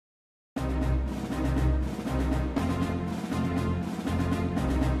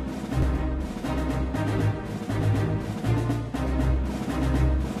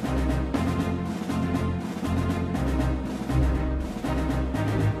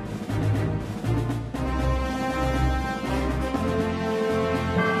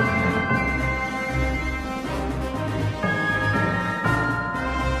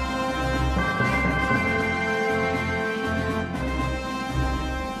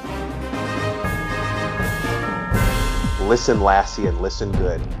listen, lassie, and listen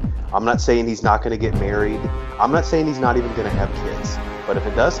good. I'm not saying he's not going to get married. I'm not saying he's not even going to have kids. But if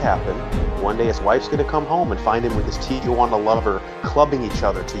it does happen, one day his wife's going to come home and find him with his Tijuana lover clubbing each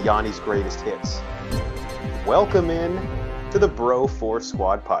other to Yanni's greatest hits. Welcome in to the Bro Force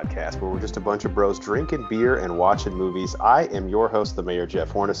Squad podcast, where we're just a bunch of bros drinking beer and watching movies. I am your host, the Mayor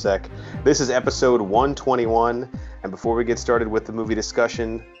Jeff Hornacek. This is episode 121. And before we get started with the movie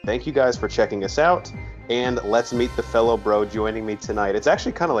discussion, thank you guys for checking us out. And let's meet the fellow bro joining me tonight. It's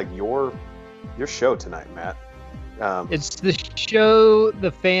actually kind of like your show tonight, Matt. It's the show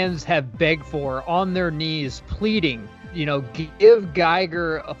the fans have begged for on their knees, pleading, give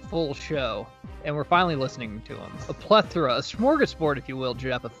Geiger a full show. And we're finally listening to him. A plethora, a smorgasbord, if you will,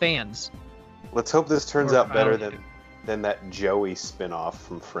 Jeff, of fans. Let's hope this turns out better than that Joey spinoff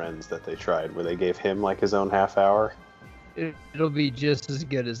from Friends that they tried, where they gave him like his own half hour. It'll be just as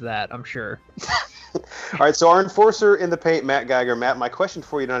good as that, I'm sure. All right, so our enforcer in the paint, Matt Geiger. Matt, my question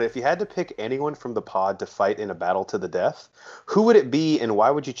for you tonight, if you had to pick anyone from the pod to fight in a battle to the death, who would it be and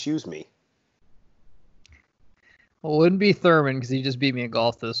why would you choose me? Well, it wouldn't be Thurman because he just beat me at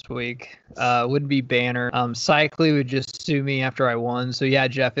golf this week. Wouldn't be Banner. Cycly would just sue me after I won. So yeah,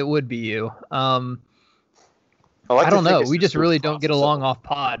 Jeff, it would be you. I don't know. We just really don't get along off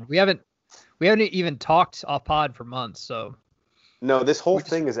pod. We haven't even talked off pod for months. So no, this whole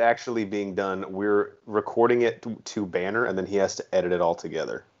thing is actually being done. We're recording it to Banner, and then he has to edit it all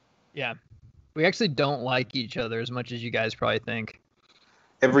together. Yeah, we actually don't like each other as much as you guys probably think.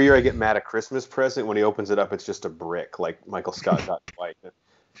 Every year I get Matt a Christmas present. When he opens it up, it's just a brick, like Michael Scott got White.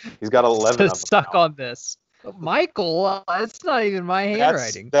 He's got 11 of them. Stuck on this. Michael, that's not even my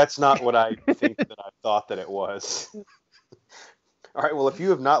handwriting. That's not what I think that I thought that it was. All right, well, if you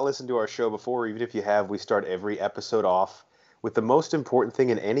have not listened to our show before, or even if you have, we start every episode off with the most important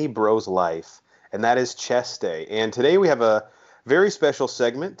thing in any bro's life, and that is chess day. And today we have a very special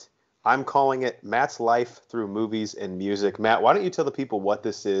segment. I'm calling it Matt's Life Through Movies and Music. Matt, why don't you tell the people what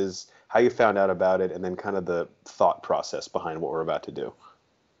this is, how you found out about it, and then kind of the thought process behind what we're about to do.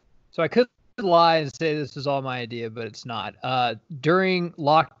 So I could lie and say this is all my idea, but it's not. During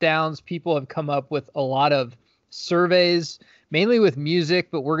lockdowns, people have come up with a lot of surveys, mainly with music,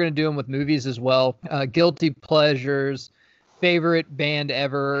 but we're going to do them with movies as well. Guilty pleasures, favorite band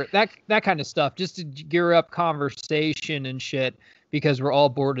ever, that kind of stuff, just to gear up conversation and shit. Because we're all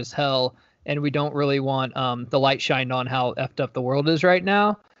bored as hell, and we don't really want the light shined on how effed up the world is right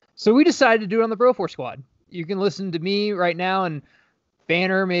now. So we decided to do it on the Broforce Squad. You can listen to me right now, and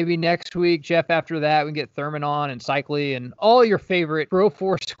Banner maybe next week, Jeff after that. We can get Thurman on, and Cycly, and all your favorite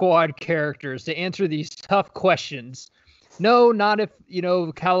Broforce Squad characters to answer these tough questions. No, not if,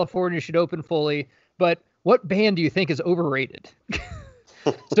 California should open fully, but what band do you think is overrated?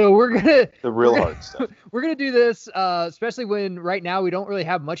 So we're hard stuff. We're gonna do this, especially when right now we don't really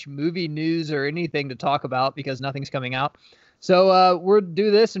have much movie news or anything to talk about because nothing's coming out. So we'll do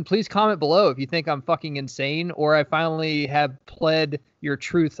this, and please comment below if you think I'm fucking insane or I finally have pled your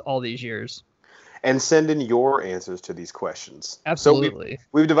truth all these years. And send in your answers to these questions. Absolutely. So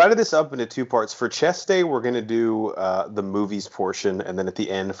we've divided this up into two parts. For Chess Day, we're going to do the movies portion, and then at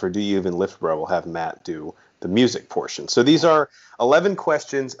the end for Do You Even Lift Bro, we'll have Matt do the music portion. So these are 11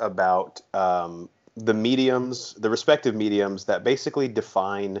 questions about the mediums, the respective mediums that basically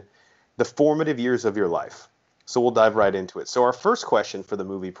define the formative years of your life. So we'll dive right into it. So our first question for the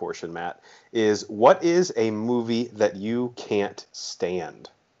movie portion, Matt, is what is a movie that you can't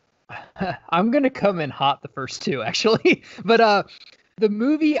stand? I'm going to come in hot the first two, actually. But the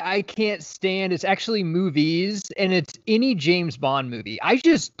movie I can't stand is actually movies, and it's any James Bond movie. I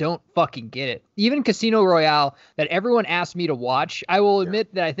just don't fucking get it. Even Casino Royale, that everyone asked me to watch, I will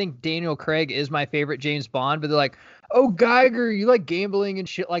admit that I think Daniel Craig is my favorite James Bond, but they're like, oh, Geiger, you like gambling and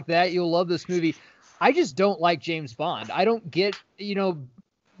shit like that. You'll love this movie. I just don't like James Bond. I don't get,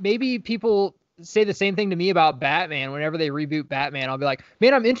 maybe people say the same thing to me about Batman. Whenever they reboot Batman, I'll be like,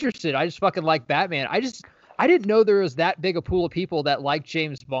 man, I'm interested. I just fucking like Batman. I didn't know there was that big a pool of people that like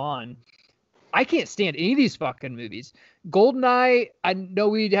James Bond. I can't stand any of these fucking movies. GoldenEye, I know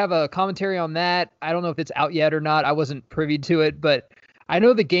we'd have a commentary on that. I don't know if it's out yet or not. I wasn't privy to it, but I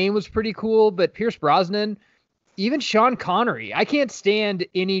know the game was pretty cool. But Pierce Brosnan, even Sean Connery, I can't stand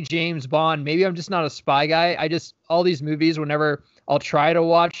any James Bond. Maybe I'm just not a spy guy. All these movies, whenever I'll try to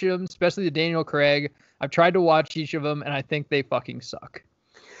watch them, especially the Daniel Craig, I've tried to watch each of them, and I think they fucking suck.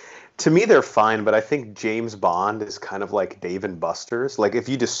 To me, they're fine, but I think James Bond is kind of like Dave and Buster's. Like, if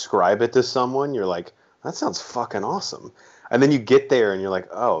you describe it to someone, you're like, that sounds fucking awesome. And then you get there and you're like,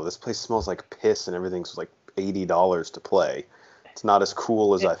 oh, this place smells like piss and everything's like $80 to play. It's not as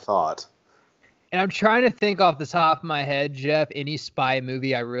cool as I thought. And I'm trying to think off the top of my head, Jeff, any spy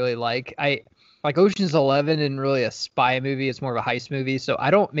movie I really like. I like Ocean's 11 isn't really a spy movie. It's more of a heist movie. So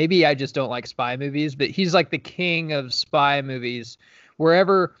maybe I just don't like spy movies, but he's like the king of spy movies.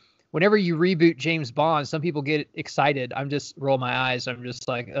 Whenever you reboot James Bond, some people get excited. I'm just roll my eyes. I'm just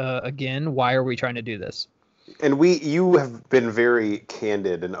like, again, why are we trying to do this? And you have been very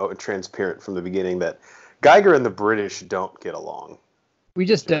candid and transparent from the beginning that Geiger and the British don't get along. We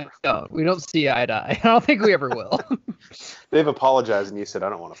just don't. We don't see eye to eye. I don't think we ever will. They've apologized, and you said, I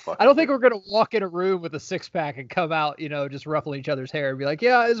don't want to fuck. I don't think we're going to walk in a room with a six-pack and come out, just ruffling each other's hair and be like,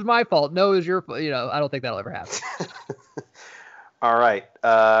 yeah, it's my fault. No, it's your fault. I don't think that'll ever happen. All right.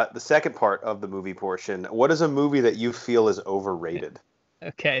 The second part of the movie portion. What is a movie that you feel is overrated?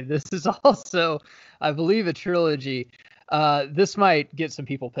 Okay, this is also, I believe, a trilogy. This might get some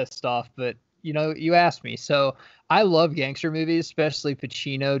people pissed off, but you asked me. So I love gangster movies, especially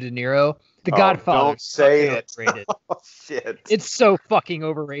Pacino, De Niro. The Godfather. Don't say it. Overrated. Oh, shit. It's so fucking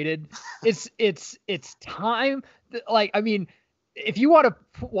overrated. It's time. If you want to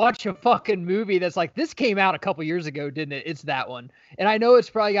watch a fucking movie that's like, this came out a couple years ago, didn't it? It's that one. And I know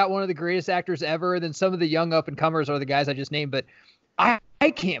it's probably got one of the greatest actors ever. Then some of the young up and comers are the guys I just named, but I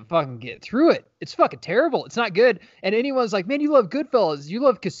can't fucking get through it. It's fucking terrible. It's not good. And anyone's like, man, you love Goodfellas. You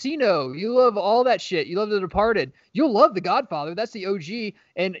love Casino. You love all that shit. You love The Departed. You'll love The Godfather. That's the OG.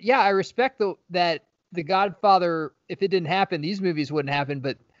 And yeah, I respect that The Godfather, if it didn't happen, these movies wouldn't happen,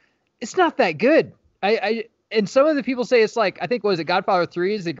 but it's not that good. And some of the people say it's like, I think, was it Godfather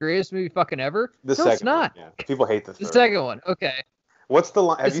 3 is the greatest movie fucking ever? No, it's not. One, yeah. People hate the third. The second one. Okay. What's the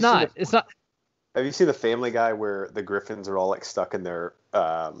line? It's not. Have you seen the Family Guy where the Griffins are all like stuck in their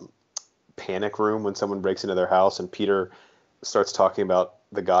panic room when someone breaks into their house and Peter starts talking about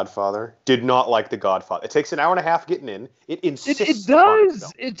The Godfather? Did not like The Godfather. It takes an hour and a half getting in. It insists. It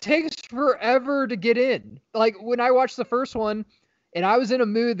does. It takes forever to get in. Like when I watched the first one and I was in a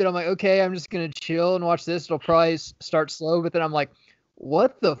mood that I'm like, okay, I'm just going to chill and watch this. It'll probably start slow, but then I'm like,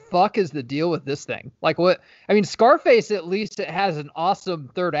 what the fuck is the deal with this thing? Like what? I mean, Scarface, at least it has an awesome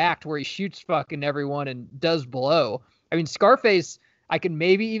third act where he shoots fucking everyone and does blow. I mean, Scarface, I can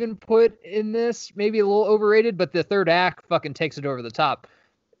maybe even put in this, maybe a little overrated, but the third act fucking takes it over the top.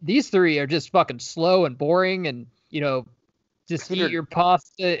 These three are just fucking slow and boring and, just eat your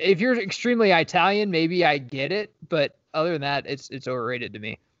pasta. If you're extremely Italian, maybe I get it, but other than that, it's overrated to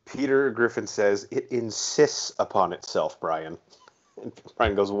me. Peter Griffin says it insists upon itself, Brian. And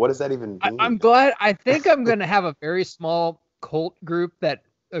Brian goes, what does that even mean? I'm glad. I think I'm going to have a very small cult group that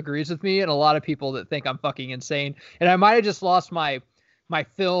agrees with me and a lot of people that think I'm fucking insane. And I might have just lost my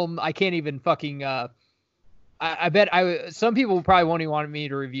film. I can't even fucking I bet some people probably won't even want me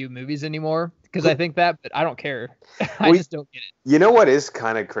to review movies anymore because I think that, but I don't care. I just don't get it. You know what is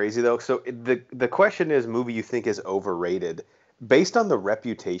kind of crazy though? So the question is, movie you think is overrated. Based on the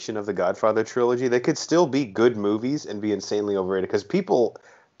reputation of the Godfather trilogy, they could still be good movies and be insanely overrated because people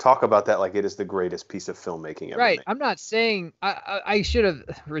talk about that like it is the greatest piece of filmmaking ever Right. made. I'm not saying I should have.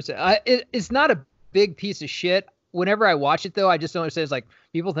 It's not a big piece of shit. Whenever I watch it, though, I just don't understand. It's like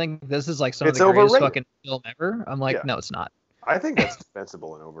people think this is like some of the greatest fucking film ever. I'm like, no, it's not. I think that's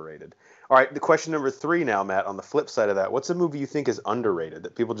defensible and overrated. All right, the question number 3 now, Matt. On the flip side of that, what's a movie you think is underrated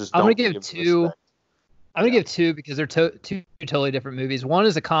that people just don't? I'm gonna give 2. Respect? I'm going to give 2 because they're two totally different movies. One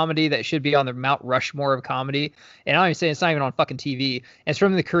is a comedy that should be on the Mount Rushmore of comedy. And I'm even saying it's not even on fucking TV. And it's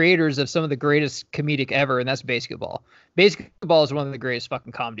from the creators of some of the greatest comedic ever, and that's Basketball. Basketball is one of the greatest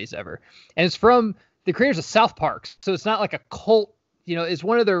fucking comedies ever. And it's from the creators of South Park. So it's not like a cult, it's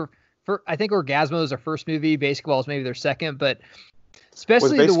one of their, I think Orgasmo is their first movie. Basketball is maybe their second. But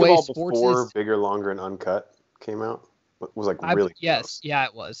especially the way sports before is. Bigger, Longer, and Uncut came out? It was like really Yes. Yeah,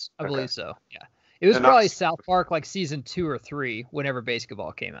 it was. I believe so. Yeah. It was probably South Park, like season 2 or 3, whenever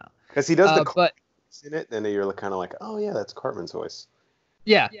Basketball came out. Because he does the in it, and you're kind of like, oh yeah, that's Cartman's voice.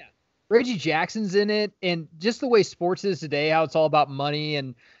 Yeah. Reggie Jackson's in it, and just the way sports is today, how it's all about money,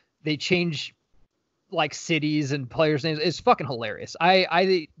 and they change like cities and players' names. It's fucking hilarious.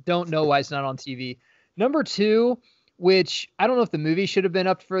 I don't know why it's not on TV. Number 2, which I don't know if the movie should have been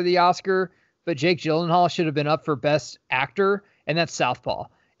up for the Oscar, but Jake Gyllenhaal should have been up for Best Actor, and that's Southpaw.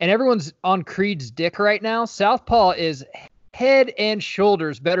 And everyone's on Creed's dick right now. Southpaw is head and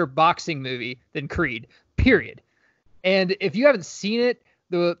shoulders better boxing movie than Creed, period. And if you haven't seen it,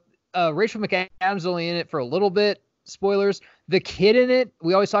 the Rachel McAdams only in it for a little bit. Spoilers. The kid in it,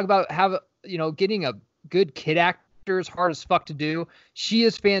 we always talk about getting a good kid actor is hard as fuck to do. She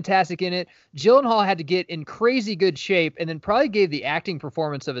is fantastic in it. Gyllenhaal had to get in crazy good shape and then probably gave the acting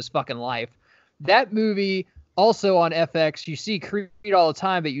performance of his fucking life. That movie, Also on FX, you see Creed all the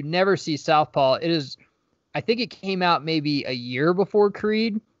time, but you never see Southpaw. I think it came out maybe a year before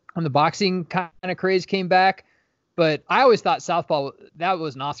Creed when the boxing kind of craze came back. But I always thought Southpaw, that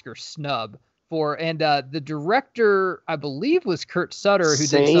was an Oscar snub and the director, I believe, was Kurt Sutter, who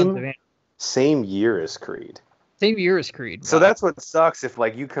did Sons of Anarchy. Same year as Creed. Same year as Creed. So that's what sucks. If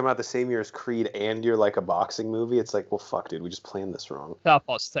like you come out the same year as Creed and you're like a boxing movie, it's like, well, fuck, dude, we just planned this wrong.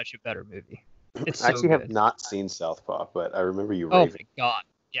 Southpaw's such a better movie. It's I actually so have not seen Southpaw, but I remember you raving. Oh my God.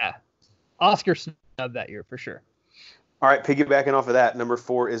 Yeah. Oscar snub that year for sure. All right, piggybacking off of that, number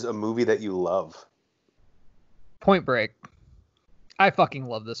 4 is a movie that you love. Point Break. I fucking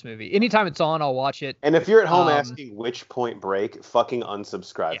love this movie. Anytime it's on, I'll watch it. And if you're at home asking which Point Break, fucking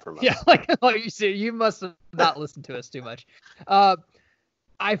unsubscribe from us. Yeah, like you said, you must have not listened to us too much.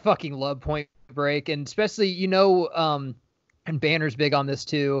 I fucking love Point Break, and especially, and Banner's big on this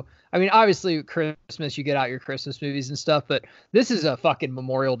too. I mean, obviously, Christmas, you get out your Christmas movies and stuff, but this is a fucking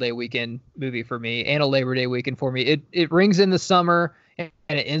Memorial Day weekend movie for me and a Labor Day weekend for me. It rings in the summer and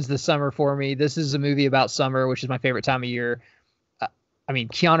it ends the summer for me. This is a movie about summer, which is my favorite time of year. I mean,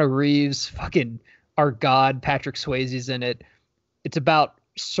 Keanu Reeves, fucking our God, Patrick Swayze's in it. It's about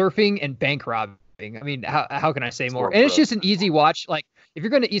surfing and bank robbing. I mean, how can I say more? And it's just an easy watch. Like, if you're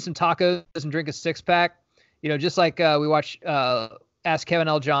going to eat some tacos and drink a 6-pack, just like we watch Ask Kevin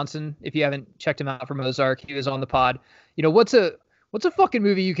L. Johnson, if you haven't checked him out from Ozark, he was on the pod. What's a fucking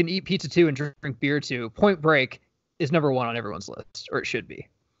movie you can eat pizza to and drink beer to? Point Break is number 1 on everyone's list, or it should be.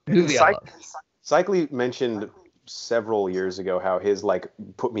 Movie I love. Cycly mentioned several years ago how his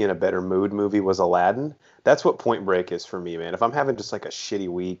put me in a better mood movie was Aladdin. That's what Point Break is for me, man. If I'm having just like a shitty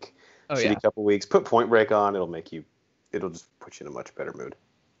week, couple weeks, put Point Break on. It'll just put you in a much better mood.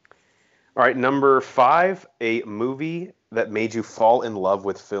 All right, number 5, a movie that made you fall in love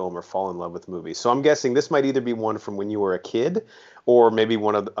with film or fall in love with movies. So I'm guessing this might either be one from when you were a kid, or maybe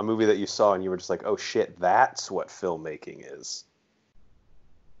a movie that you saw and you were just like, oh shit, that's what filmmaking is.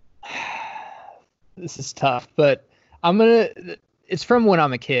 This is tough, but it's from when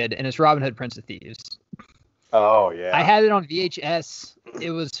I'm a kid, and it's Robin Hood, Prince of Thieves. Oh yeah. I had it on VHS.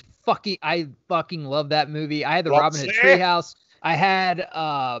 I fucking love that movie. I had the Robin Hood Treehouse. I had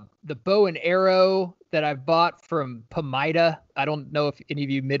the bow and arrow that I bought from Pomida. I don't know if any of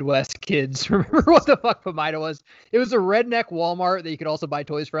you Midwest kids remember what the fuck Pomida was. It was a redneck Walmart that you could also buy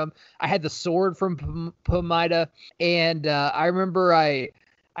toys from. I had the sword from Pomida, and I remember I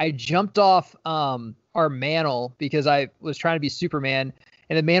jumped off our mantle because I was trying to be Superman,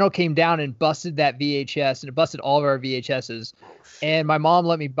 and the mantle came down and busted that VHS, and it busted all of our VHSs. And my mom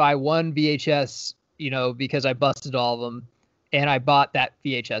let me buy one VHS, because I busted all of them. And I bought that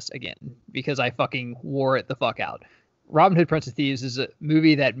VHS again because I fucking wore it the fuck out. Robin Hood, Prince of Thieves is a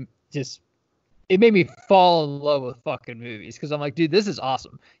movie that it made me fall in love with fucking movies because I'm like, dude, this is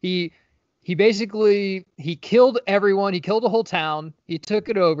awesome. He basically killed everyone. He killed the whole town. He took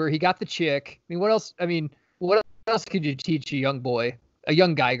it over. He got the chick. What else could you teach a young boy, a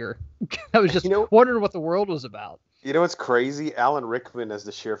young Geiger? I was just wondering what the world was about. You know what's crazy? Alan Rickman as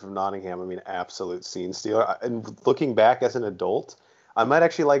the Sheriff of Nottingham, absolute scene stealer. And looking back as an adult, I might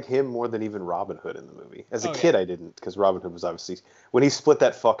actually like him more than even Robin Hood in the movie. As a kid, I didn't, because Robin Hood was obviously... When he split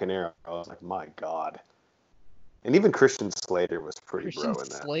that fucking arrow, I was like, my God. And even Christian Slater was pretty bro in that.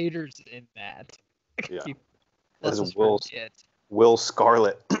 Christian Slater's in that. Yeah. As Will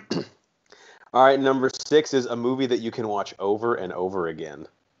Scarlet. All right, number 6 is a movie that you can watch over and over again.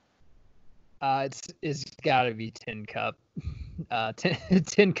 It's got to be Tin Cup.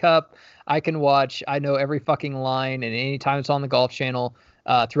 Tin Cup, I can watch. I know every fucking line, and anytime it's on the Golf Channel,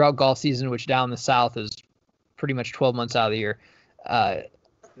 throughout golf season, which down in the South is pretty much 12 months out of the year.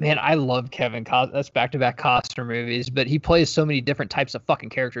 Man, I love Kevin Costner. That's back-to-back Costner movies, but he plays so many different types of fucking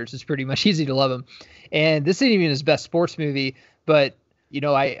characters. It's pretty much easy to love him. And this isn't even his best sports movie, but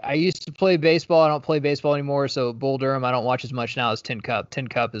I used to play baseball. I don't play baseball anymore, so Bull Durham I don't watch as much now as Tin Cup. Tin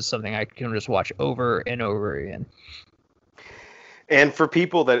Cup is something I can just watch over and over again. And for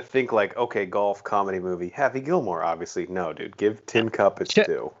people that think okay, golf comedy movie, Happy Gilmore, obviously. No, dude, give Tin Cup its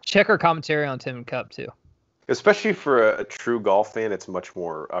due. Check our commentary on Tin Cup, too. Especially for a true golf fan, it's much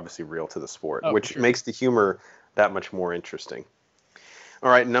more, obviously, real to the sport, which makes the humor that much more interesting. All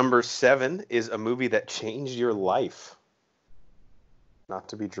right, number 7 is a movie that changed your life. Not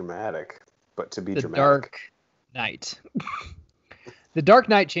to be dramatic, but to be dramatic. The Dark Knight. The Dark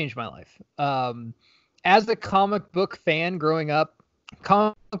Knight changed my life. As a comic book fan growing up,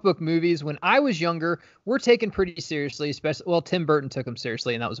 comic book movies, when I was younger, were taken pretty seriously. Especially, Tim Burton took them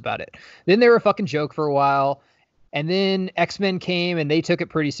seriously, and that was about it. Then they were a fucking joke for a while. And then X-Men came, and they took it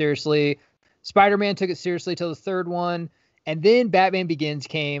pretty seriously. Spider-Man took it seriously till the third one. And then Batman Begins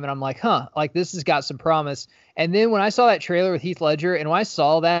came, and I'm like, huh, like this has got some promise. And then when I saw that trailer with Heath Ledger, and when I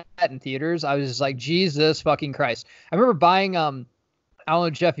saw that in theaters, I was just like, Jesus fucking Christ. I remember buying, I don't know,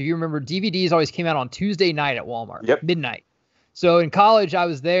 Jeff, if you remember, DVDs always came out on Tuesday night at Walmart, midnight. So in college, I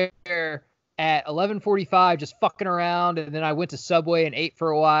was there at 11:45 just fucking around, and then I went to Subway and ate for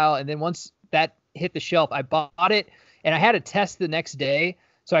a while. And then once that hit the shelf, I bought it, and I had a test the next day.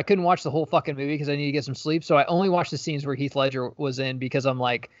 So I couldn't watch the whole fucking movie because I needed to get some sleep. So I only watched the scenes where Heath Ledger was in because I'm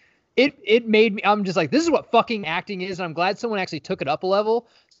like, it made me, I'm just like, this is what fucking acting is. And I'm glad someone actually took it up a level.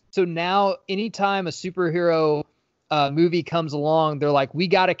 So now anytime a superhero movie comes along, they're like, we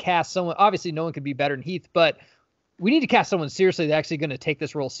got to cast someone. Obviously no one could be better than Heath, but we need to cast someone seriously that's actually going to take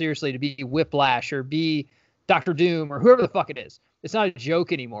this role seriously, to be Whiplash or be Dr. Doom or whoever the fuck it is. It's not a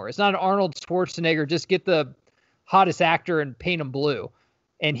joke anymore. It's not an Arnold Schwarzenegger. Just get the hottest actor and paint him blue.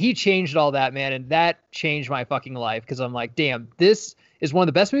 And he changed all that, man. And that changed my fucking life because I'm like, damn, this is one of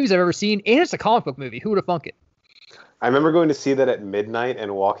the best movies I've ever seen. And it's a comic book movie. Who would have thunk it? I remember going to see that at midnight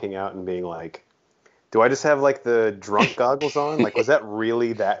and walking out and being like, do I just have like the drunk goggles on? Like, was that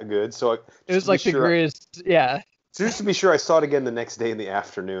really that good? So it was like the greatest. Yeah. So just to be sure, I saw it again the next day in the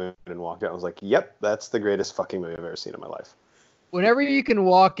afternoon and walked out. I was like, yep, that's the greatest fucking movie I've ever seen in my life. Whenever you can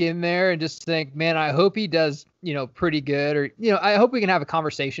walk in there and just think, man, I hope he does, pretty good, or, I hope we can have a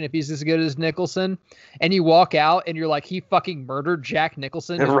conversation if he's as good as Nicholson, and you walk out and you're like, he fucking murdered Jack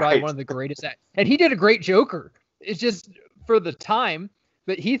Nicholson. He's probably one of the greatest. And he did a great Joker. It's just for the time,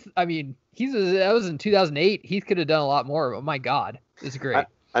 but that was in 2008. Heath could have done a lot more. Oh my God. It's great.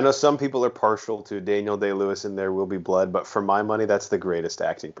 I know some people are partial to Daniel Day-Lewis in There Will Be Blood, but for my money, that's the greatest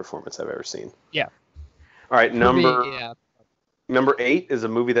acting performance I've ever seen. Yeah. All right. Number 8 is a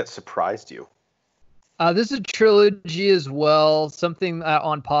movie that surprised you. This is a trilogy as well. Something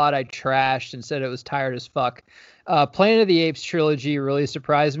on pod I trashed and said it was tired as fuck. Planet of the Apes trilogy really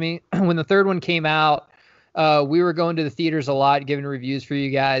surprised me. When the third one came out, we were going to the theaters a lot, giving reviews for you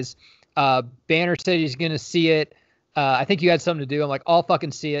guys. Banner said he's going to see it. I think you had something to do. I'm like, I'll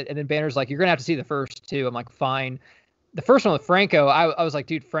fucking see it. And then Banner's like, you're going to have to see the first two. I'm like, fine. The first one with Franco, I was like,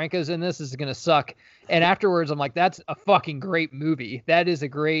 dude, Franco's in this. This is going to suck. And afterwards, I'm like, that's a fucking great movie. That is a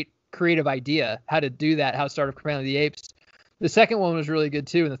great creative idea, how to do that, how to start Planet of the Apes. The second one was really good,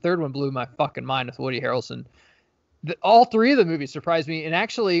 too. And the third one blew my fucking mind with Woody Harrelson. All three of the movies surprised me. And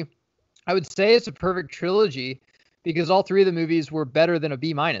actually, I would say it's a perfect trilogy because all three of the movies were better than a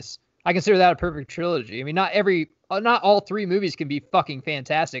B-. I consider that a perfect trilogy. I mean, not all three movies can be fucking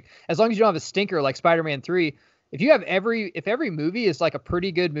fantastic. As long as you don't have a stinker like Spider-Man 3. If every movie is like a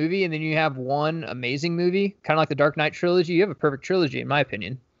pretty good movie and then you have one amazing movie, kind of like the Dark Knight trilogy, you have a perfect trilogy, in my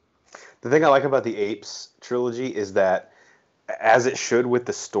opinion. The thing I like about the Apes trilogy is that, as it should with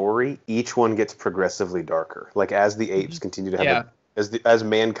the story, each one gets progressively darker. Like, as the apes continue to have, as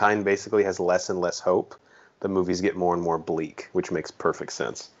mankind basically has less and less hope, the movies get more and more bleak, which makes perfect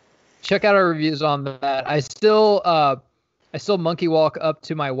sense. Check out our reviews on that. I still monkey walk up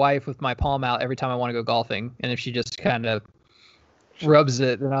to my wife with my palm out every time I want to go golfing. And if she just kind of rubs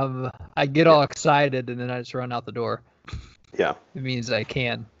it, then I get all excited and then I just run out the door. Yeah. It means I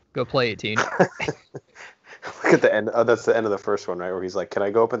can go play 18. Look at the end. Oh, that's the end of the first one, right? Where he's like, can I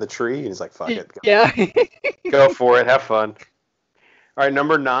go up in the tree? And he's like, fuck it. Go. Yeah. Go for it. Have fun. All right.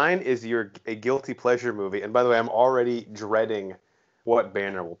 Number 9 is a guilty pleasure movie. And by the way, I'm already dreading what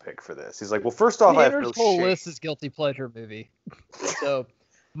Banner will pick for this. He's like, well, first off, Banner's I have no whole shame. list is guilty pleasure movie. So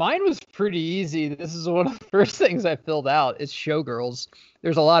mine was pretty easy. This is one of the first things I filled out. It's Showgirls.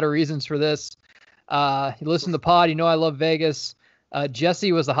 There's a lot of reasons for this. You listen to the pod, you know I love Vegas.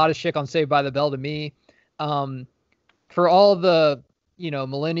 Jessie was the hottest chick on Saved by the Bell to me. For all the,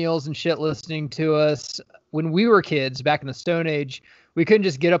 millennials and shit listening to us, when we were kids back in the Stone Age, we couldn't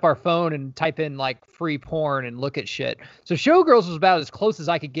just get up our phone and type in like free porn and look at shit. So Showgirls was about as close as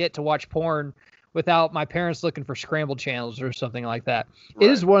I could get to watch porn without my parents looking for scrambled channels or something like that. Right.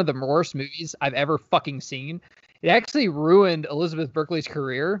 It is one of the worst movies I've ever fucking seen. It actually ruined Elizabeth Berkley's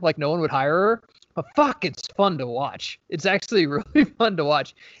career. Like, no one would hire her. But fuck, it's fun to watch. It's actually really fun to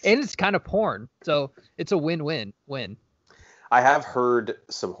watch. And it's kind of porn. So it's a win-win-win. I have heard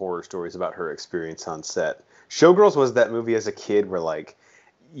some horror stories about her experience on set. Showgirls was that movie as a kid where, like,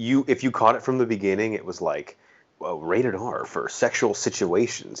 if you caught it from the beginning, it was like, well, rated R for sexual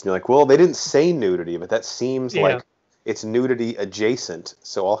situations. And you're like, well, they didn't say nudity, but that seems like it's nudity adjacent.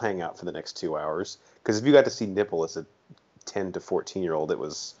 So I'll hang out for the next 2 hours. Because if you got to see nipple as a 10 to 14-year-old, it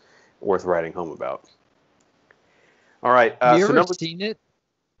was worth writing home about. All right. Have you ever seen it?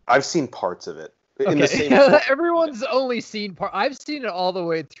 I've seen parts of it. In the Okay, same form. everyone's only seen part. I've seen it all the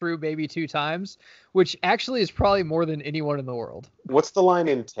way through, maybe 2 times, which actually is probably more than anyone in the world. What's the line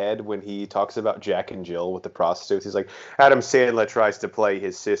in Ted when he talks about Jack and Jill with the prostitutes? He's like, Adam Sandler tries to play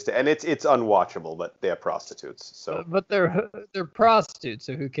his sister, and it's unwatchable, but they're prostitutes. So But they're prostitutes,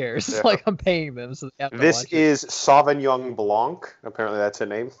 so who cares? yeah. Like I'm paying them, so they have to This watch it. is Sauvignon Blanc. Apparently, that's a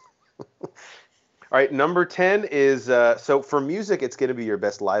name. All right, number 10 is so for music, it's going to be your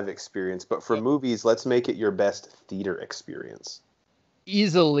best live experience, but for movies, let's make it your best theater experience.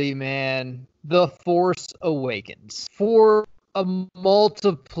 Easily, man. The Force Awakens for a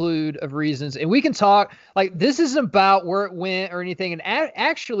multitude of reasons, and we can talk like this isn't about where it went or anything. And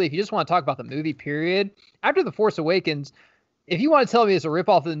actually, if you just want to talk about the movie, period, after The Force Awakens, if you want to tell me it's a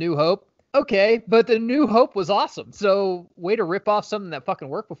ripoff of The New Hope, okay, but The New Hope was awesome. So way to rip off something that fucking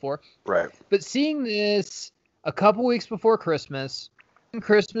worked before. Right. But seeing this a couple weeks before Christmas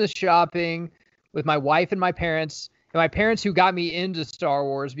shopping with my wife and my parents who got me into Star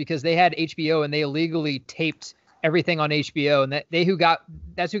Wars because they had HBO and they illegally taped everything on HBO, and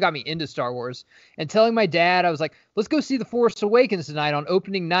that's who got me into Star Wars. And telling my dad, I was like, let's go see The Force Awakens tonight on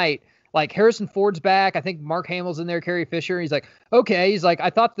opening night. Like Harrison Ford's back. I think Mark Hamill's in there, Carrie Fisher. He's like, okay. He's like, I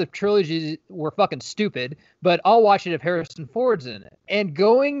thought the trilogies were fucking stupid, but I'll watch it if Harrison Ford's in it. And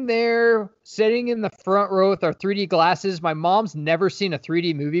going there, sitting in the front row with our 3D glasses, my mom's never seen a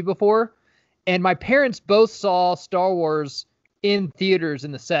 3D movie before. And my parents both saw Star Wars in theaters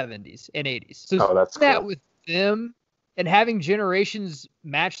in the 70s and 80s. So that's that cool. with them and having generations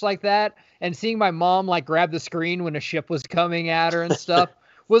match like that and seeing my mom like grab the screen when a ship was coming at her and stuff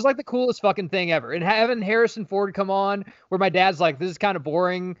was like the coolest fucking thing ever. And having Harrison Ford come on where my dad's like, this is kind of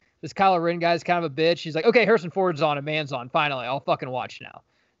boring. This Kylo Ren guy's kind of a bitch. He's like, okay, Harrison Ford's on and man's on. Finally, I'll fucking watch now.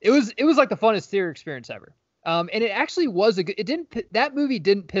 It was like the funnest theater experience ever. And it actually was that movie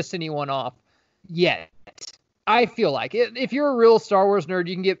didn't piss anyone off yet. I feel like if you're a real Star Wars nerd,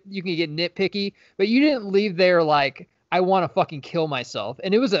 you can get nitpicky, but you didn't leave there like, I want to fucking kill myself.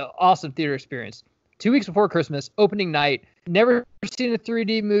 And it was an awesome theater experience. 2 weeks before Christmas, opening night, never seen a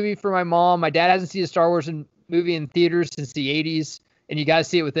 3D movie for my mom. My dad hasn't seen a Star Wars movie in theaters since the 80s, and you guys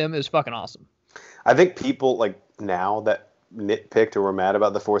see it with them. It was fucking awesome. I think people like now that nitpicked or were mad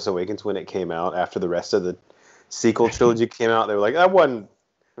about The Force Awakens when it came out after the rest of the sequel trilogy came out, they were like, that wasn't,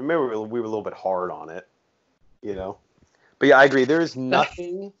 remember we were a little bit hard on it, you know? But yeah, I agree. There's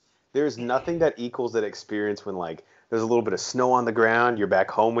nothing that equals that experience when like there's a little bit of snow on the ground, you're back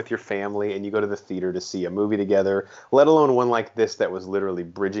home with your family, and you go to the theater to see a movie together, let alone one like this that was literally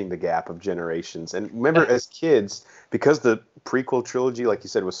bridging the gap of generations. And remember, as kids, because the prequel trilogy, like you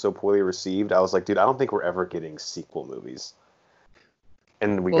said, was so poorly received, I was like, dude, I don't think we're ever getting sequel movies.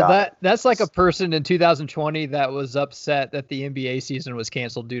 And that's like a person in 2020 that was upset that the NBA season was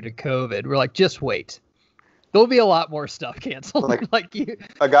canceled due to COVID. We're like, just wait. There'll be a lot more stuff canceled. We thought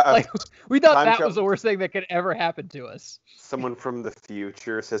that was the worst thing that could ever happen to us. Someone from the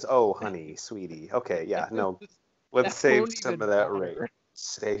future says, "Oh, honey, sweetie. Okay, yeah, no. Let's save some of that rage.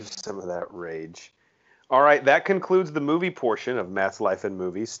 Save some of that rage." All right, that concludes the movie portion of Matt's Life in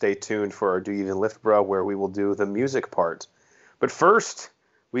Movies. Stay tuned for our Do You Even Lift, Bro, where we will do the music part. But first,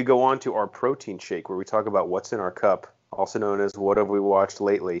 we go on to our protein shake, where we talk about what's in our cup, also known as what have we watched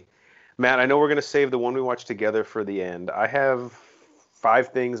lately. Matt, I know we're going to save the one we watched together for the end. I have 5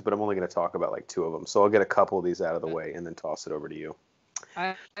 things, but I'm only going to talk about like 2 of them. So I'll get a couple of these out of the way and then toss it over to you.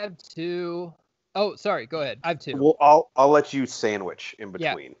 I have 2. Oh, sorry. Go ahead. I have 2. Well, I'll let you sandwich in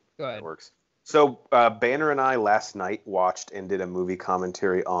between. Yeah, go ahead. That works. So Banner and I last night watched and did a movie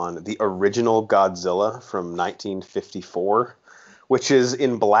commentary on the original Godzilla from 1954. Which is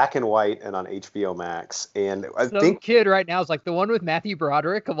in black and white and on HBO Max. And I think kid right now is like the one with Matthew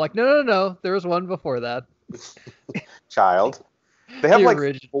Broderick. I'm like, no. There was one before that. Child. They have like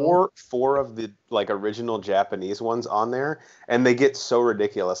original. four of the like original Japanese ones on there, and they get so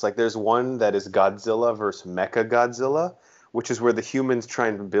ridiculous. Like there's one that is Godzilla versus Mecha Godzilla, which is where the humans try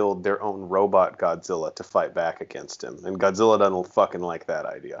and build their own robot Godzilla to fight back against him. And Godzilla doesn't fucking like that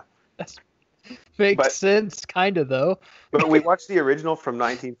idea. Makes sense, kind of, though. But we watched the original from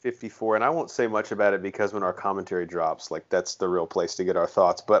 1954, and I won't say much about it because when our commentary drops, like, that's the real place to get our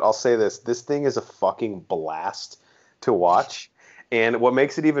thoughts. But I'll say this thing is a fucking blast to watch. And what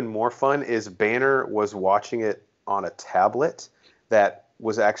makes it even more fun is Banner was watching it on a tablet that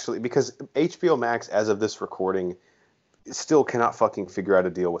was actually, because HBO Max, as of this recording, still cannot fucking figure out a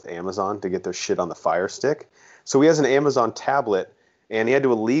deal with Amazon to get their shit on the Fire Stick. So he has an Amazon tablet, and he had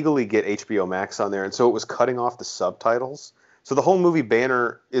to illegally get HBO Max on there, and so it was cutting off the subtitles. So the whole movie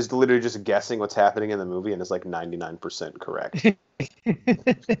Banner is literally just guessing what's happening in the movie and is like 99% correct.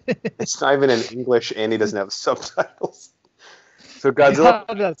 It's not even in English and he doesn't have subtitles. So Godzilla,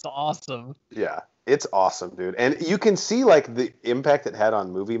 God, that's awesome. yeah, it's awesome, dude. And you can see like the impact it had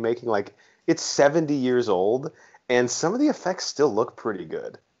on movie making. Like it's 70 years old and some of the effects still look pretty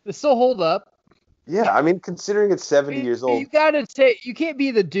good. They still hold up. Yeah, I mean, considering it's 70 years old. You gotta say, you can't be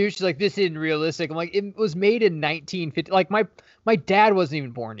the douche like this isn't realistic. I'm like, it was made in 1950. Like my dad wasn't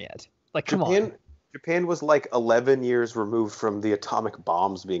even born yet. Like, come on. Japan was like 11 years removed from the atomic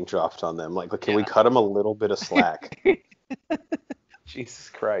bombs being dropped on them. Like can we cut them a little bit of slack? Jesus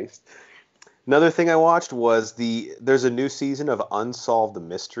Christ. Another thing I watched was there's a new season of Unsolved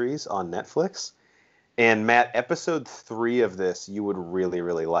Mysteries on Netflix. And Matt, episode 3 of this you would really,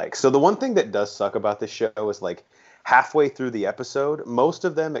 really like. So the one thing that does suck about this show is like halfway through the episode, most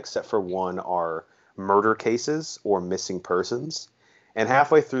of them except for one are murder cases or missing persons. And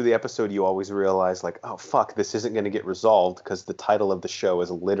halfway through the episode, you always realize like, oh fuck, this isn't going to get resolved because the title of the show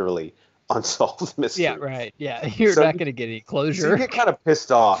is literally Unsolved Mysteries. Yeah, right. Yeah, you're not going to get any closure. So you get kind of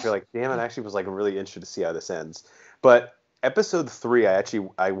pissed off. You're like, damn, it actually was like really interested to see how this ends. But episode 3,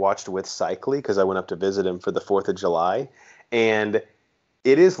 I watched with Cycly because I went up to visit him for the 4th of July. And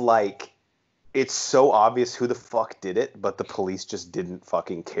it is like, it's so obvious who the fuck did it, but the police just didn't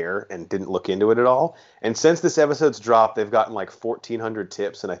fucking care and didn't look into it at all. And since this episode's dropped, they've gotten like 1,400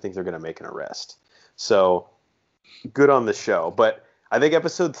 tips, and I think they're going to make an arrest. So good on the show. But I think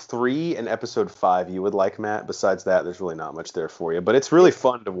episode 3 and episode 5 you would like, Matt. Besides that, there's really not much there for you. But it's really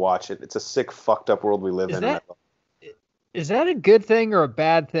fun to watch it. It's a sick, fucked up world we live in. Is that a good thing or a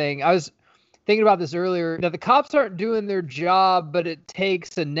bad thing? I was thinking about this earlier. Now, the cops aren't doing their job, but it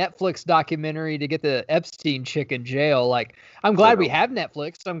takes a Netflix documentary to get the Epstein chick in jail. Like, I'm glad we have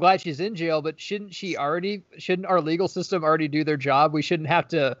Netflix. I'm glad she's in jail, but shouldn't our legal system already do their job? We shouldn't have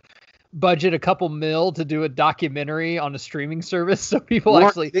to budget a couple mil to do a documentary on a streaming service so people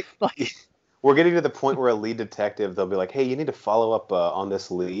We're getting to the point where a lead detective, they'll be like, hey, you need to follow up on this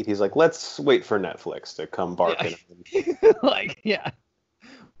lead. He's like, let's wait for Netflix to come barking. Yeah.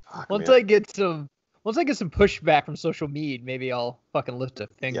 Fuck, Once I get some pushback from social media, maybe I'll fucking lift a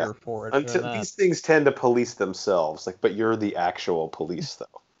finger for it. Until these things tend to police themselves. But you're the actual police,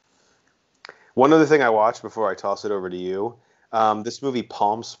 though. One other thing I watched before I toss it over to you, this movie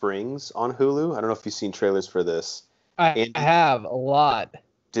Palm Springs on Hulu. I don't know if you've seen trailers for this. I have a lot.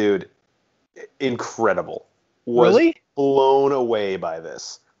 Dude. Incredible. Really? Blown away by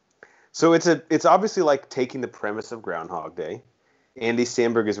this. So it's obviously like taking the premise of Groundhog Day. Andy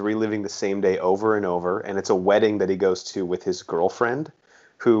Samberg is reliving the same day over and over, and it's a wedding that he goes to with his girlfriend,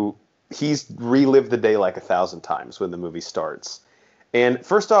 who he's relived the day like 1,000 times when the movie starts. And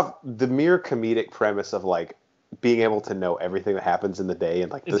first off, the mere comedic premise of like being able to know everything that happens in the day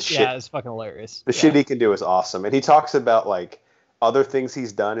and like the shit. Yeah, it's fucking hilarious. The shit he can do is awesome. And he talks about like other things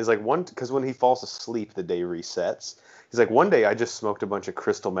he's done is like because when he falls asleep, the day resets. He's like, one day I just smoked a bunch of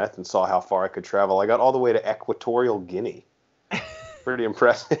crystal meth and saw how far I could travel. I got all the way to Equatorial Guinea. Pretty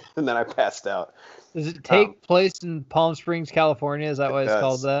impressive. And then I passed out. Does it take place in Palm Springs, California? Is that why it's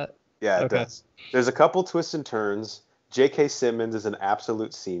called that? Yeah, it does. There's a couple twists and turns. J.K. Simmons is an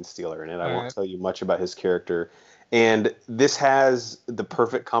absolute scene stealer in it. I won't tell you much about his character. And this has the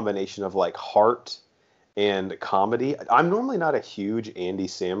perfect combination of like heart and comedy. I'm normally not a huge Andy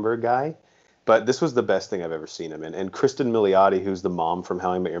Samberg guy, but this was the best thing I've ever seen him in. And Kristen Milioti, who's the mom from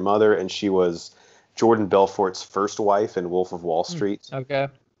How I Met Your Mother, and she was Jordan Belfort's first wife in Wolf of Wall Street. Okay.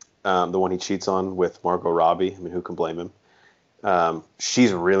 The one he cheats on with Margot Robbie. I mean, who can blame him?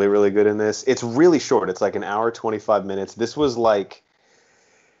 She's really, really good in this. It's really short. It's like an hour, 25 minutes. This was like,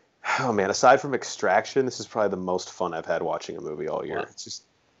 oh man, aside from Extraction, this is probably the most fun I've had watching a movie all year. Wow. It's just,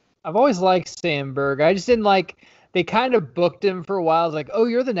 I've always liked Samberg. I just didn't like, they kind of booked him for a while. It's like, oh,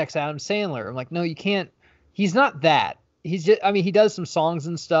 you're the next Adam Sandler. I'm like, no, you can't. He's not that. He's just, I mean, he does some songs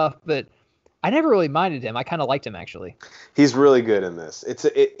and stuff, but I never really minded him. I kind of liked him, actually. He's really good in this.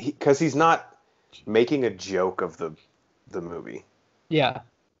 Because he's not making a joke of the movie. Yeah.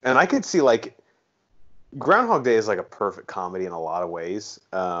 And I could see, like, Groundhog Day is like a perfect comedy in a lot of ways.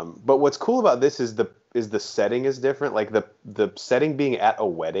 But what's cool about this is the setting is different. Like the setting being at a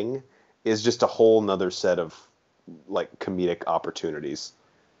wedding is just a whole nother set of like comedic opportunities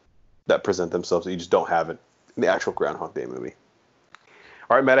that present themselves that you just don't have in the actual Groundhog Day movie.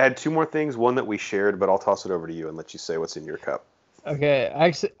 All right, Matt, I had 2 more things. One that we shared, but I'll toss it over to you and let you say what's in your cup. Okay,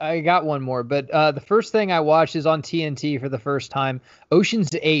 I got one more, but the first thing I watched is on TNT for the first time, Ocean's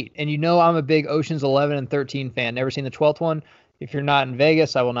 8, and you know I'm a big Ocean's 11 and 13 fan. Never seen the 12th one. If you're not in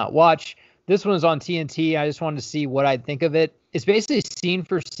Vegas, I will not watch. This one was on TNT. I just wanted to see what I'd think of it. It's basically scene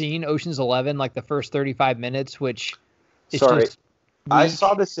for scene Ocean's 11, like the first 35 minutes, which is Sorry, just I weak.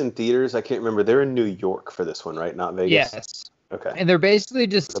 saw this in theaters. I can't remember. They're in New York for this one, right? Not Vegas? Yes. Okay. And they're basically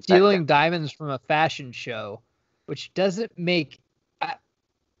just So stealing diamonds from a fashion show, which doesn't make.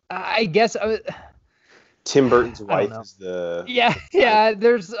 I guess. Tim Burton's I don't wife know. is the... Yeah.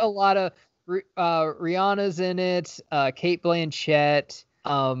 There's a lot of Rihanna's in it. Kate Blanchett.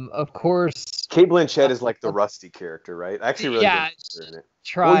 Of course. Kate Blanchett is like the Rusty character, right? I actually really Yeah, didn't in it.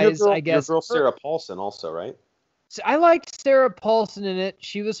 tries, I guess. Your girl Sarah Paulson also, right? So I liked Sarah Paulson in it.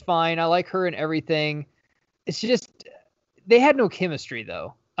 She was fine. I like her in everything. It's just they had no chemistry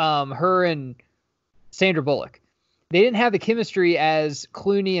though. Her and Sandra Bullock. They didn't have the chemistry as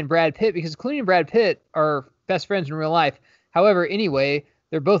Clooney and Brad Pitt because Clooney and Brad Pitt are best friends in real life. However, anyway,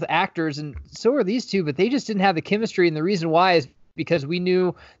 they're both actors and so are these two, but they just didn't have the chemistry. And the reason why is because we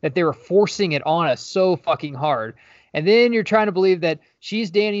knew that they were forcing it on us so fucking hard. And then you're trying to believe that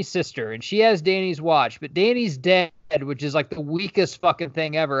she's Danny's sister and she has Danny's watch, but Danny's dead, which is like the weakest fucking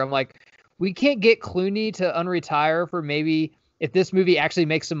thing ever. I'm like, we can't get Clooney to unretire for maybe if this movie actually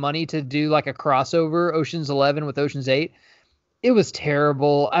makes some money to do like a crossover Ocean's 11 with Ocean's 8. It was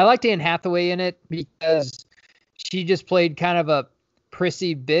terrible. I liked Anne Hathaway in it because she just played kind of a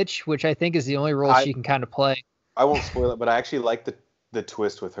prissy bitch, which I think is the only role she can kind of play. I won't spoil it, but I actually like the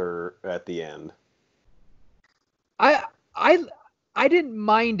twist with her at the end. I didn't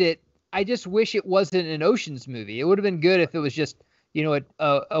mind it. I just wish it wasn't an Ocean's movie. It would have been good if it was just,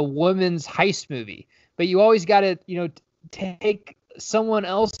 a woman's heist movie. But you always got to, take someone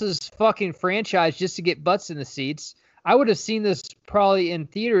else's fucking franchise just to get butts in the seats. I would have seen this probably in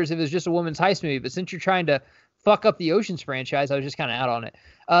theaters if it was just a woman's heist movie. But since you're trying to fuck up the Ocean's franchise, I was just kind of out on it.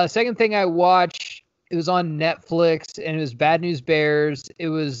 Second thing I watched, it was on Netflix, and it was Bad News Bears. It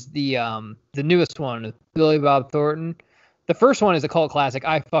was the newest one, Billy Bob Thornton. The first one is a cult classic.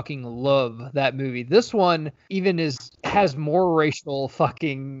 I fucking love that movie. This one even has more racial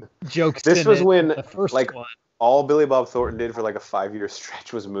fucking jokes. This was when the first one. All Billy Bob Thornton did for like a 5-year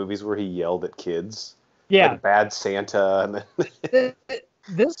stretch was movies where he yelled at kids. Yeah, like Bad Santa. And then...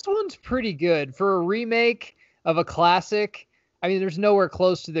 This one's pretty good for a remake of a classic. I mean, there's nowhere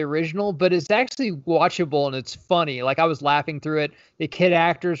close to the original, but it's actually watchable and it's funny. Like I was laughing through it. The kid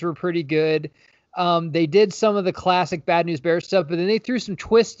actors were pretty good. They did some of the classic Bad News Bears stuff, but then they threw some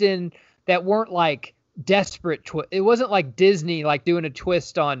twists in that weren't like desperate It wasn't like Disney like doing a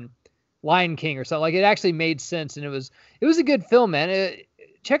twist on Lion King or something. Like it actually made sense, and it was a good film, man.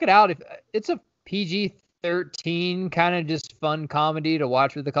 Check it out. If it's a PG-13 kind of just fun comedy to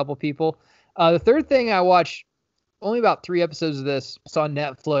watch with a couple people. The third thing I watched, only about 3 episodes of this. It's on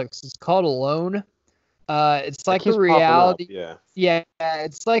Netflix. It's called Alone. It's like a reality. Yeah,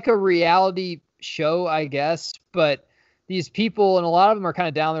 it's like a reality show, I guess. But these people, and a lot of them are kind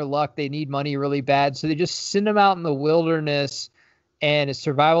of down their luck. They need money really bad, so they just send them out in the wilderness. And it's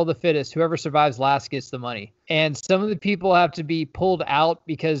survival of the fittest. Whoever survives last gets the money. And some of the people have to be pulled out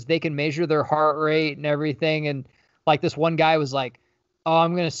because they can measure their heart rate and everything. And like this one guy was like, oh,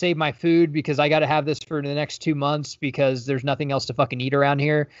 I'm going to save my food because I got to have this for the next 2 months because there's nothing else to fucking eat around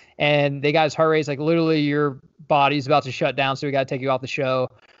here. And they got his heart rate. It's like literally your body's about to shut down. So we got to take you off the show.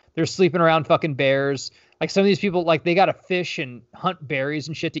 They're sleeping around fucking bears. Like some of these people, like they got to fish and hunt berries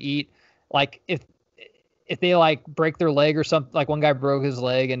and shit to eat. Like if they like break their leg or something, like one guy broke his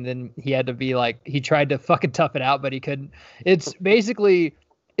leg and then he had to be like, he tried to fucking tough it out, but he couldn't. It's basically,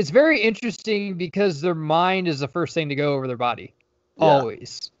 it's very interesting because their mind is the first thing to go over their body. Yeah.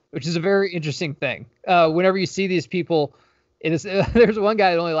 Always, which is a very interesting thing. Whenever you see these people, it is, there's one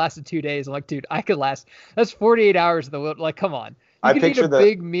guy that only lasted 2 days. I'm like, dude, I could last, that's 48 hours in the world. Like, come on. You can eat a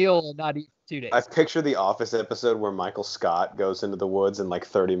big meal and not eat 2 days. I picture the Office episode where Michael Scott goes into the woods and like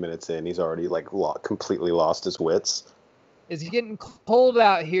 30 minutes in, he's already like completely lost his wits. It's getting cold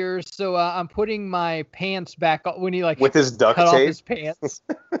out here, so I'm putting my pants back on when he like with his duct tape. Off his pants.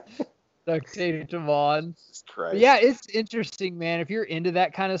 Duct taped them on. Yeah, it's interesting, man. If you're into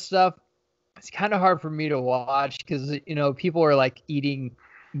that kind of stuff, it's kind of hard for me to watch because people are like eating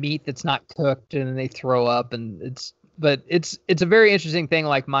meat that's not cooked and then they throw up, and it's a very interesting thing,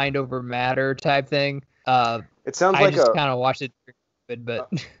 like mind over matter type thing. It sounds I like just kind of watched it, but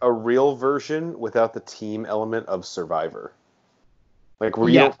a real version without the team element of Survivor. Like where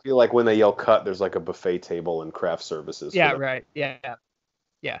you don't feel like when they yell cut, there's like a buffet table and craft services. Yeah, right.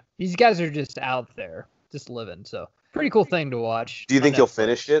 Yeah. These guys are just out there, just living. So pretty cool thing to watch. Do you think you'll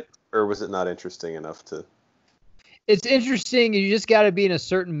finish it, or was it not interesting enough to? It's interesting. You just got to be in a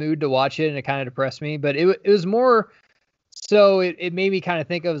certain mood to watch it, and it kind of depressed me. But it was more So it made me kind of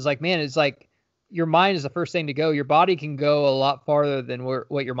think of, it's like, man, it's like your mind is the first thing to go. Your body can go a lot farther than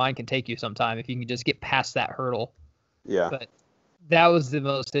what your mind can take you sometime if you can just get past that hurdle. Yeah. But that was the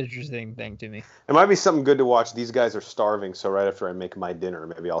most interesting thing to me. It might be something good to watch. These guys are starving, so right after I make my dinner,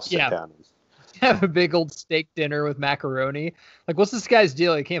 maybe I'll sit down. Have a big old steak dinner with macaroni. Like, what's this guy's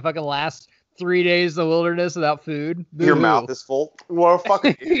deal? He can't fucking last 3 days in the wilderness without food. Boo-hoo. Your mouth is full. What a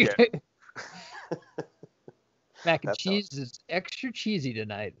fucking idiot. Mac and cheese is extra cheesy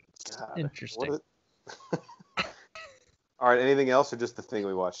tonight. God, interesting. All right, anything else or just the thing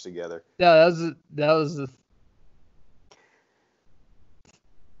we watched together? No, that was the.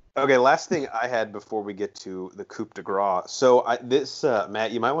 Okay, last thing I had before we get to the coup de grace. So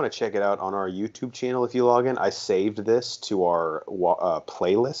Matt, you might want to check it out on our YouTube channel if you log in. I saved this to our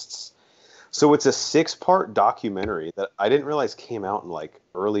playlists. So it's a 6-part documentary that I didn't realize came out in like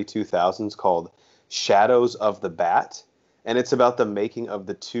early 2000s called Shadows of the Bat. And it's about the making of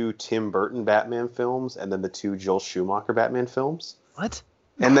the 2 Tim Burton Batman films and then the 2 Joel Schumacher Batman films. What?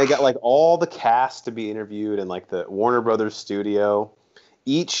 And they got like all the cast to be interviewed in like the Warner Brothers studio.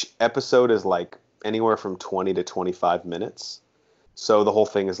 Each episode is like anywhere from 20 to 25 minutes. So the whole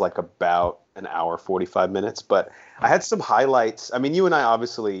thing is like about an hour, 45 minutes. But I had some highlights. I mean, you and I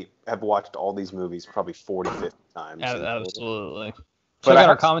obviously have watched all these movies probably 40, 50 times. Absolutely. But Check out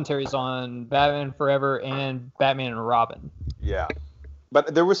our commentaries on Batman Forever and Batman and Robin. Yeah.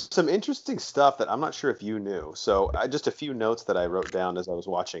 But there was some interesting stuff that I'm not sure if you knew. So just a few notes that I wrote down as I was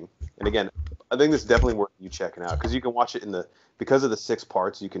watching. And again, I think this is definitely worth you checking out because you can watch it because of the 6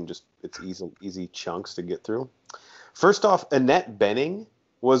 parts, you can it's easy chunks to get through. First off, Annette Bening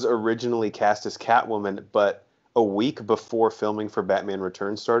was originally cast as Catwoman, but a week before filming for Batman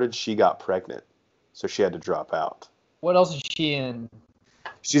Returns started, she got pregnant. So she had to drop out. What else is she in?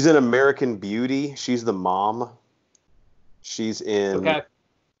 She's in American Beauty. She's the mom. She's in... Okay.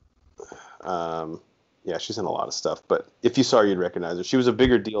 Yeah, she's in a lot of stuff. But if you saw her, you'd recognize her. She was a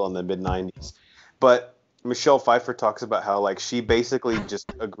bigger deal in the mid-'90s. But Michelle Pfeiffer talks about how like she basically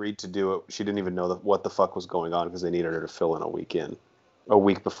just agreed to do it. She didn't even know what the fuck was going on because they needed her to fill in a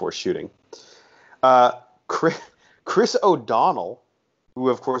week before shooting. Chris O'Donnell, who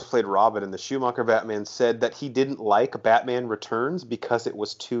of course played Robin in the Schumacher Batman, said that he didn't like Batman Returns because it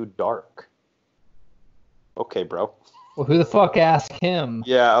was too dark. Okay, bro. Well, who the fuck asked him?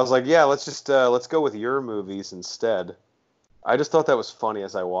 Yeah, I was like, yeah, let's go with your movies instead. I just thought that was funny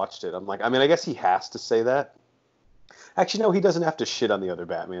as I watched it. I'm like, I mean, I guess he has to say that. Actually, no, he doesn't have to shit on the other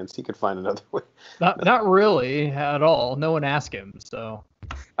Batmans. He could find another way. Not really at all. No one asked him, so.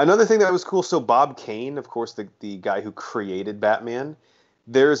 Another thing that was cool, so Bob Kane, of course, the guy who created Batman,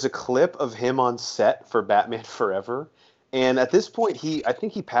 there's a clip of him on set for Batman Forever. And at this point, I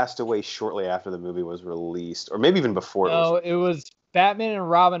think he passed away shortly after the movie was released, or maybe even before. No, it was Batman and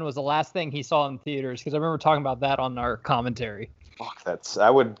Robin was the last thing he saw in theaters because I remember talking about that on our commentary. Fuck,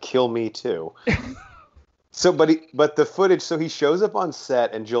 that would kill me too. So, but the footage. So he shows up on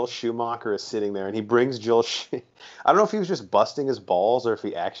set, and Joel Schumacher is sitting there, and he brings I don't know if he was just busting his balls or if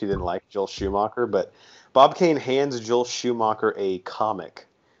he actually didn't like Joel Schumacher, but Bob Kane hands Joel Schumacher a comic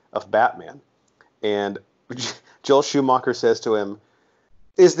of Batman, and Joel Schumacher says to him,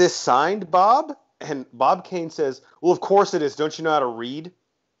 "Is this signed, Bob?" And Bob Kane says, "Well, of course it is. Don't you know how to read?"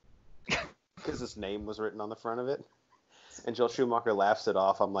 Because his name was written on the front of it. And Joel Schumacher laughs it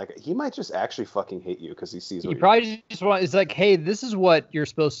off. I'm like, he might just actually fucking hate you because he sees what he probably just wants. It's like, hey, this is what you're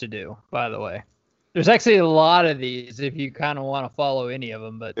supposed to do. By the way, there's actually a lot of these if you kind of want to follow any of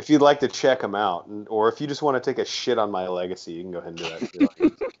them. But if you'd like to check them out, or if you just want to take a shit on my legacy, you can go ahead and do that. If you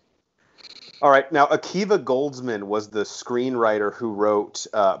like. All right, now Akiva Goldsman was the screenwriter who wrote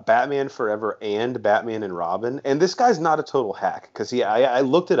Batman Forever and Batman and Robin, and this guy's not a total hack because I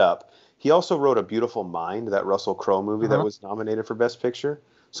looked it up. He also wrote A Beautiful Mind, that Russell Crowe movie that was nominated for Best Picture.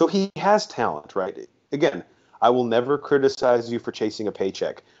 So he has talent, right? Again, I will never criticize you for chasing a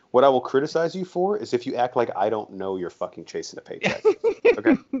paycheck. What I will criticize you for is if you act like I don't know you're fucking chasing a paycheck.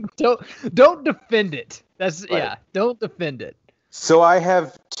 Okay. Don't defend it. That's right. Yeah. Don't defend it. So I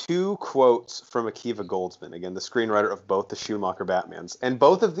have 2 quotes from Akiva Goldsman, again, the screenwriter of both the Schumacher Batmans. And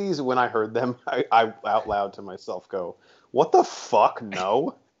both of these, when I heard them, I out loud to myself go, what the fuck,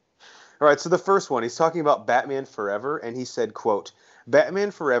 no? All right, so the first one, he's talking about Batman Forever, and he said, quote, "Batman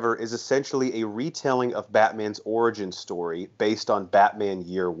Forever is essentially a retelling of Batman's origin story based on Batman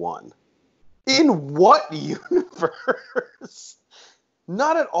Year One." In what universe?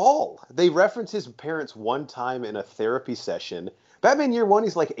 Not at all. They reference his parents one time in a therapy session. Batman Year One,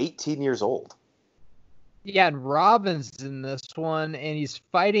 he's like 18 years old. Yeah, and Robin's in this one, and he's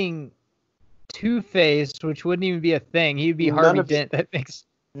fighting Two-Face, which wouldn't even be a thing. He'd be None Harvey of Dent. That makes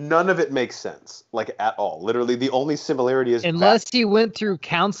None of it makes sense, like at all. Literally, the only similarity is unless he went through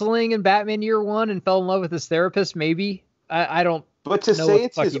counseling in Batman Year One and fell in love with his therapist. Maybe I don't. But to know say what the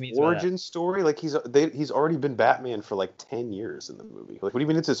it's fuck his he means by that. origin story, like he's already been Batman for like 10 years in the movie. Like, what do you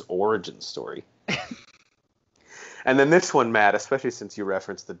mean it's his origin story? And then this one, Matt, especially since you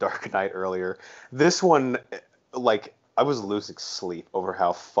referenced The Dark Knight earlier, this one, like, I was losing sleep over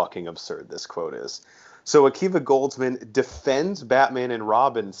how fucking absurd this quote is. So Akiva Goldsman defends Batman and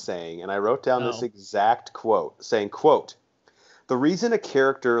Robin saying, and I wrote down this exact quote, saying, quote, "The reason a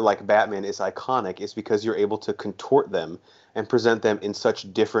character like Batman is iconic is because you're able to contort them and present them in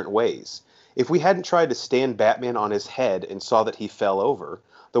such different ways. If we hadn't tried to stand Batman on his head and saw that he fell over,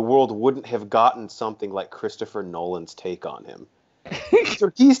 the world wouldn't have gotten something like Christopher Nolan's take on him."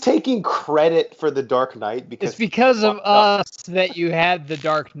 So he's taking credit for The Dark Knight because it's because of us that you had The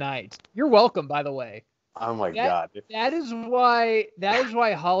Dark Knight. You're welcome, by the way. Oh my God. That is why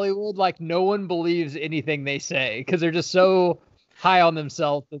Hollywood, like, no one believes anything they say because they're just so high on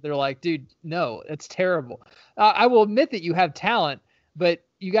themselves that they're like, dude, no, it's terrible. I will admit that you have talent, but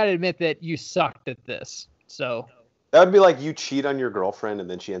you got to admit that you sucked at this. So that would be like you cheat on your girlfriend and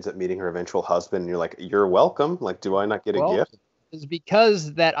then she ends up meeting her eventual husband and you're like, you're welcome. Like, do I not get a gift? It's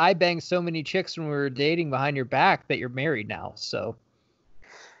because that I banged so many chicks when we were dating behind your back that you're married now. So.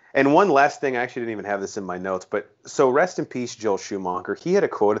 And one last thing, I actually didn't even have this in my notes, but so rest in peace, Joel Schumacher. He had a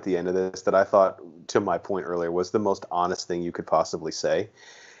quote at the end of this that I thought, to my point earlier, was the most honest thing you could possibly say.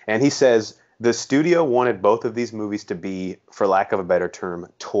 And he says, the studio wanted both of these movies to be, for lack of a better term,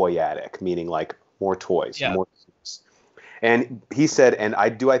 toyatic, meaning like more toys, more toys. And he said, and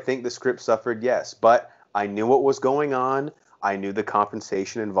I think the script suffered, yes, but I knew what was going on. I knew the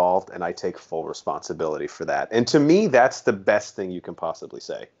compensation involved, and I take full responsibility for that. And to me, that's the best thing you can possibly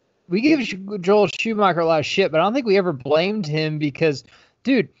say. We give Joel Schumacher a lot of shit, but I don't think we ever blamed him because,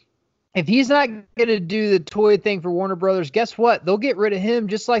 dude, if he's not going to do the toy thing for Warner Brothers, guess what? They'll get rid of him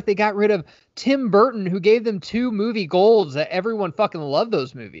just like they got rid of Tim Burton, who gave them 2 movie golds that everyone fucking loved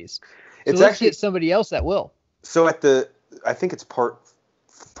those movies. So let's get somebody else that will. So I think it's part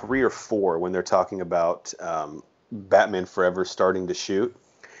 3 or 4 when they're talking about Batman Forever starting to shoot.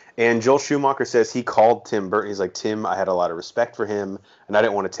 And Joel Schumacher says he called Tim Burton. He's like, Tim, I had a lot of respect for him, and I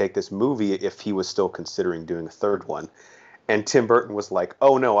didn't want to take this movie if he was still considering doing a third one. And Tim Burton was like,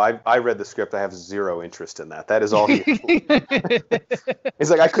 oh, no, I read the script. I have zero interest in that. That is all he He's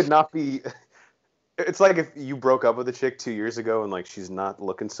like, I could not be... It's like if you broke up with a chick 2 years ago and like she's not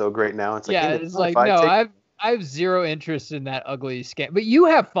looking so great now. It's like, yeah, hey, it's like, no, I have zero interest in that ugly scam. But you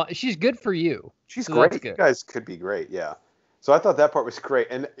have fun. She's good for you. She's great. You guys could be great, yeah. So I thought that part was great.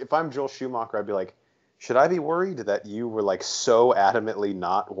 And if I'm Joel Schumacher, I'd be like, should I be worried that you were like so adamantly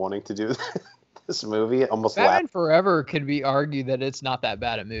not wanting to do this movie? Almost Batman Forever could be argued that it's not that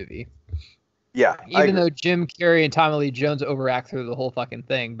bad a movie. Yeah. Even though Jim Carrey and Tommy Lee Jones overact through the whole fucking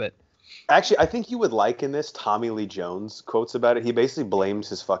thing, but actually, I think you would like in this Tommy Lee Jones quotes about it. He basically blames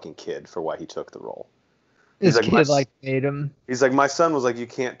his fucking kid for why he took the role. His kid made him. He's like, my son was like, you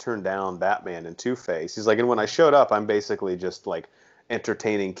can't turn down Batman and Two-Face. He's like, and when I showed up, I'm basically just like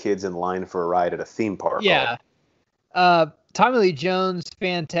entertaining kids in line for a ride at a theme park. Yeah. Tommy Lee Jones,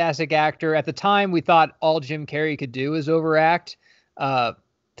 fantastic actor. At the time, we thought all Jim Carrey could do was overact. Time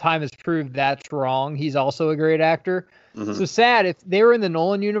has proved that's wrong. He's also a great actor. Mm-hmm. So sad. If they were in the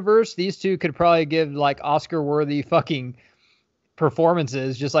Nolan universe, these two could probably give like Oscar-worthy fucking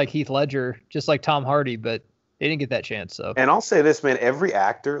performances, just like Heath Ledger, just like Tom Hardy, but they didn't get that chance. So, and I'll say this, man, every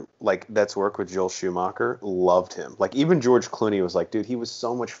actor like that's worked with Joel Schumacher loved him. Like even George Clooney was like, dude, he was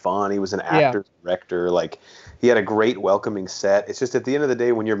so much fun. He was an actor, director. Like he had a great welcoming set. It's just at the end of the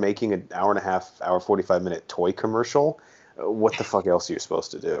day, when you're making an hour and a half, hour 45-minute toy commercial, what the fuck else are you supposed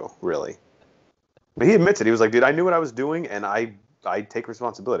to do, really? But he admits it. He was like, dude, I knew what I was doing, and I take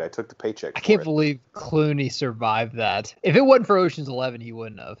responsibility. I took the paycheck. I can't believe Clooney survived that. If it wasn't for Ocean's 11, he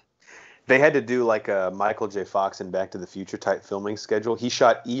wouldn't have. They had to do like a Michael J. Fox and Back to the Future type filming schedule. He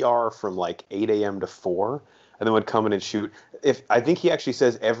shot ER from like 8 a.m. to 4, and then would come in and shoot. I think he actually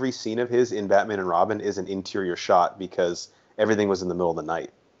says every scene of his in Batman and Robin is an interior shot because everything was in the middle of the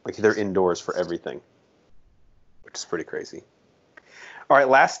night. Like they're indoors for everything, which is pretty crazy. All right,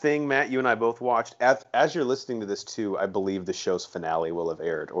 last thing, Matt, you and I both watched. As you're listening to this, too, I believe the show's finale will have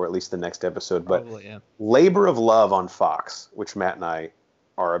aired, or at least the next episode. Probably, but Labor of Love on Fox, which Matt and I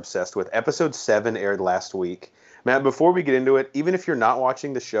are obsessed with. Episode 7 aired last week. Matt, before we get into it, even if you're not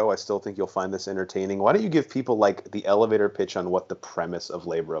watching the show, I still think you'll find this entertaining. Why don't you give people like the elevator pitch on what the premise of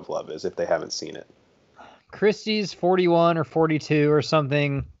Labor of Love is, if they haven't seen it? Christie's 41 or 42 or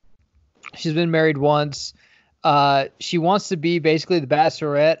something. She's been married once. She wants to be basically the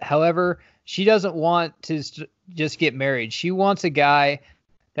bachelorette. However, she doesn't want to just get married. She wants a guy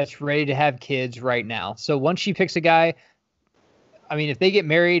that's ready to have kids right now. So once she picks a guy, I mean, if they get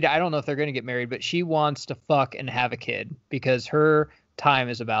married, I don't know if they're going to get married, but she wants to fuck and have a kid because her time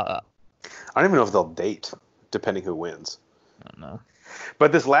is about up. I don't even know if they'll date, depending who wins. I don't know.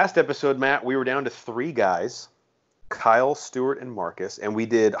 But this last episode, Matt, we were down to 3 guys, Kyle, Stuart, and Marcus, and we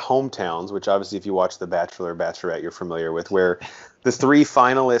did hometowns, which obviously if you watch The Bachelor or Bachelorette, you're familiar with, where the 3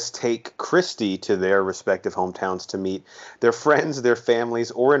 finalists take Christy to their respective hometowns to meet their friends, their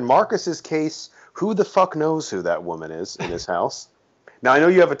families, or in Marcus's case, who the fuck knows who that woman is in his house. Now, I know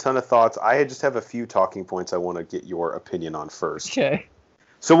you have a ton of thoughts. I just have a few talking points I want to get your opinion on first. Okay.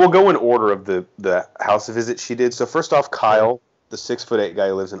 So we'll go in order of the house visit she did. So first off, Kyle, the 6'8" guy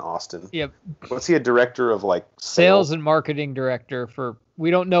who lives in Austin. Yep. What's he, a director of like sales and marketing director for we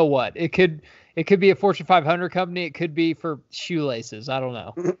don't know what. It could be a Fortune 500 company. It could be for shoelaces. I don't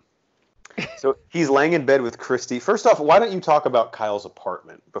know. So he's laying in bed with Christy. First off, why don't you talk about Kyle's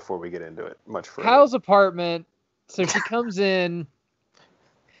apartment before we get into it much further? Kyle's apartment. So she comes in.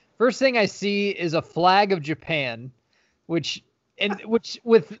 First thing I see is a flag of Japan, which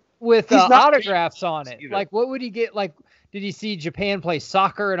with autographs on it. Either. Like, what would he get? Like, did he see Japan play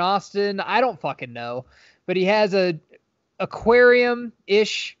soccer in Austin? I don't fucking know. But he has a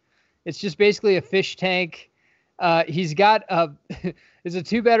aquarium-ish. It's just basically a fish tank. He's got it's a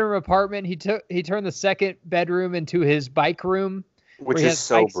 2-bedroom apartment. He turned the second bedroom into his bike room, which is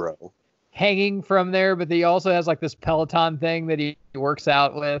so bro. Hanging from there, but he also has like this Peloton thing that he works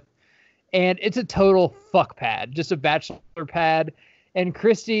out with. And it's a total fuck pad, just a bachelor pad. And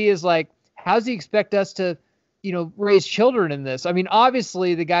Christy is like, how does he expect us to, raise children in this? I mean,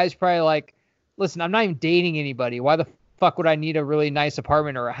 obviously the guy's probably like, listen, I'm not even dating anybody. Why the fuck would I need a really nice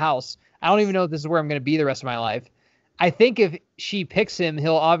apartment or a house? I don't even know if this is where I'm going to be the rest of my life. I think if she picks him,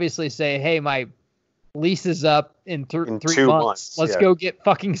 he'll obviously say, hey, my lease is up in 3 months. Let's go get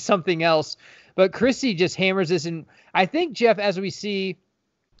fucking something else. But Christy just hammers this. And I think, Jeff, as we see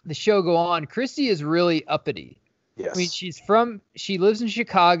the show go on, Christy is really uppity. Yes. I mean, she lives in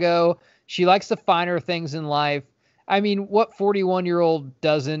Chicago. She likes the finer things in life. I mean, what 41-year-old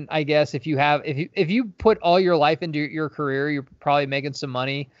doesn't, I guess, if you put all your life into your career, you're probably making some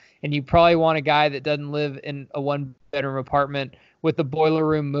money, and you probably want a guy that doesn't live in a 1-bedroom apartment with the Boiler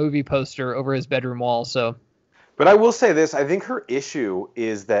Room movie poster over his bedroom wall. So, but I will say this, I think her issue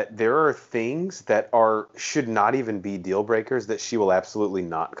is that there are things that should not even be deal breakers that she will absolutely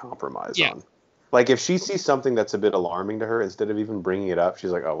not compromise on. Like if she sees something that's a bit alarming to her, instead of even bringing it up,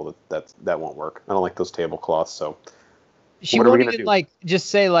 she's like, oh, well, that won't work. I don't like those tablecloths. So she won't even like just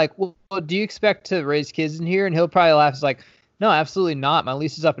say like, well, do you expect to raise kids in here? And he'll probably laugh. It's like, no, absolutely not. My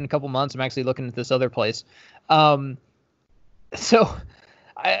lease is up in a couple months. I'm actually looking at this other place. So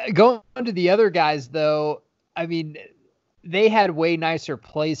going to the other guys, though, I mean, they had way nicer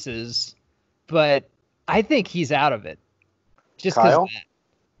places, but I think he's out of it. Just because of that.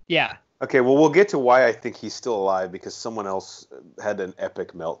 Yeah. Okay, well, we'll get to why I think he's still alive, because someone else had an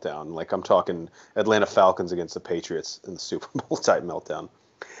epic meltdown. Like, I'm talking Atlanta Falcons against the Patriots in the Super Bowl type meltdown.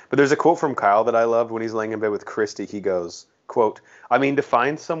 But there's a quote from Kyle that I loved when he's laying in bed with Christy. He goes, quote, I mean, to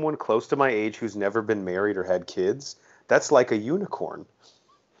find someone close to my age who's never been married or had kids, that's like a unicorn.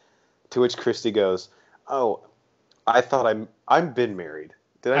 To which Christy goes, oh, I thought I'm been married.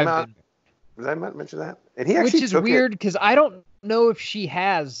 Did I not mention that? And he actually, which is weird because I don't know if she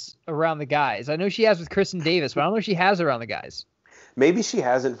has around the guys. I know she has with Kristen Davis, but I don't know if she has around the guys. Maybe she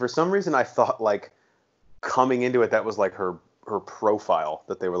hasn't. For some reason, I thought like coming into it, that was like her profile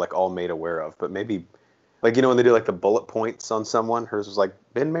that they were like all made aware of. But maybe, like, when they do like the bullet points on someone, hers was like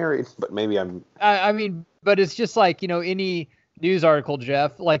been married. But maybe I mean, but it's just like, any news article,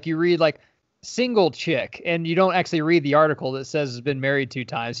 Jeff, like you read like single chick and you don't actually read the article that says has been married 2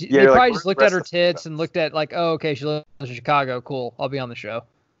 times. Yeah, they probably just looked at her tits and looked at like, oh, okay, she lives in Chicago. Cool. I'll be on the show. All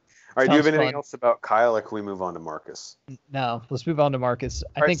right. Do you have anything else about Kyle, or can we move on to Marcus? No, let's move on to Marcus.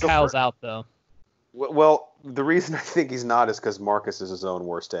 I think Kyle's out though. Well, the reason I think he's not is because Marcus is his own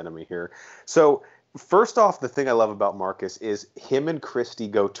worst enemy here. So first off, the thing I love about Marcus is him and Christy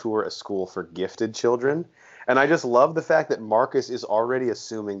go tour a school for gifted children. And I just love the fact that Marcus is already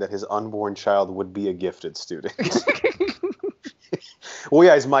assuming that his unborn child would be a gifted student. Well,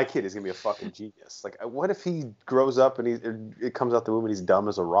 yeah, he's my kid. He's going to be a fucking genius. Like, what if he grows up and it comes out the womb and he's dumb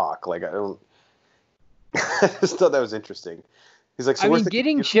as a rock? Like, I just thought that was interesting. He's like, so I mean,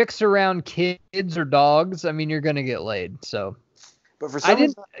 getting chicks around kids or dogs, I mean, you're going to get laid. So, but for some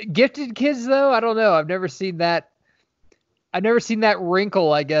reason, gifted kids, though, I don't know. I've never seen that. I've never seen that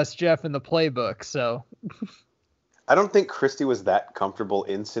wrinkle, I guess, Jeff, in the playbook. So I don't think Christy was that comfortable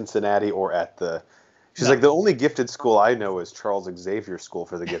in Cincinnati or at the. She's no. like, the only gifted school I know is Charles Xavier School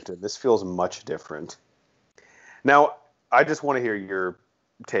for the Gifted. This feels much different. Now, I just want to hear your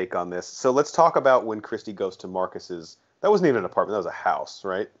take on this. So let's talk about when Christy goes to Marcus's. That wasn't even an apartment. That was a house,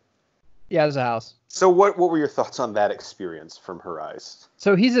 right? Yeah, there's a house. So what were your thoughts on that experience from her eyes?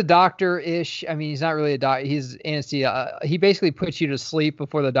 So he's a doctor-ish. I mean, he's not really a doctor. He's anesthesia. He basically puts you to sleep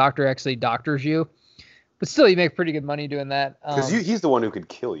before the doctor actually doctors you. But still, you make pretty good money doing that. Because he's the one who could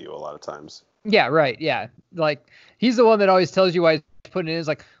kill you a lot of times. Yeah, right. Yeah. Like, he's the one that always tells you why he's putting it in. It's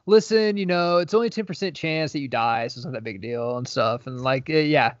like, listen, it's only 10% chance that you die, so it's not that big deal and stuff. And like,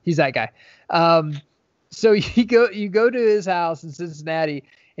 yeah, he's that guy. So you go to his house in Cincinnati,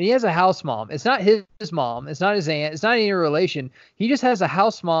 and he has a house mom. It's not his mom. It's not his aunt. It's not any relation. He just has a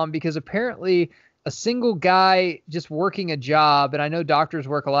house mom because apparently a single guy just working a job, and I know doctors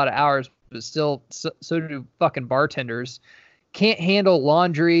work a lot of hours, but still, so do fucking bartenders, can't handle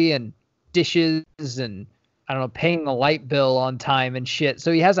laundry and dishes and, I don't know, paying the light bill on time and shit.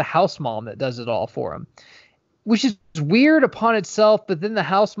 So he has a house mom that does it all for him, which is weird upon itself. But then the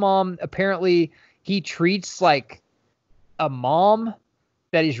house mom, apparently he treats like a mom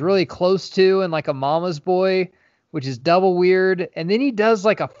that he's really close to and like a mama's boy, which is double weird. And then he does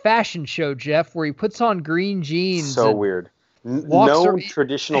like a fashion show, Jeff, where he puts on green jeans. So weird. No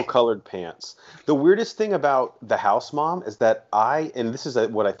traditional colored pants. The weirdest thing about the house mom is that and this is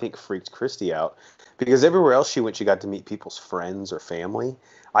what I think freaked Christy out, because everywhere else she went, she got to meet people's friends or family.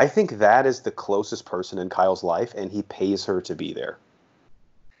 I think that is the closest person in Kyle's life, and he pays her to be there.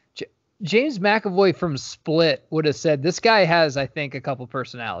 James McAvoy from Split would have said, this guy has, I think, a couple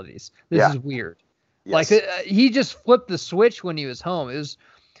personalities. This is weird. Yes. Like, he just flipped the switch when he was home.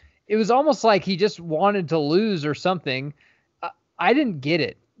 It was almost like he just wanted to lose or something. I didn't get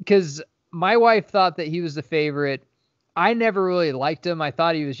it because my wife thought that he was the favorite. I never really liked him. I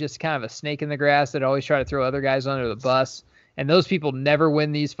thought he was just kind of a snake in the grass that always try to throw other guys under the bus. And those people never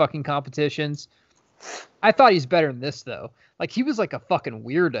win these fucking competitions. I thought he's better than this, though. Like, he was like a fucking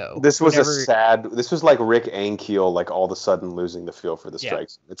weirdo. This was this was like Rick Ankiel, like all of a sudden losing the feel for the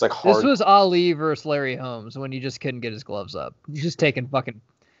strikes. Yeah. It's like hard. This was Ali versus Larry Holmes when he just couldn't get his gloves up. He's just taking fucking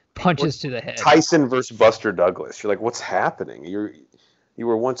punches to the head. Tyson versus Buster Douglas. You're like, what's happening? You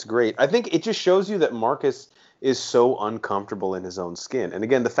were once great. I think it just shows you that Marcus is so uncomfortable in his own skin. And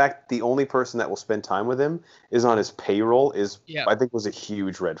again, the fact the only person that will spend time with him is on his payroll I think was a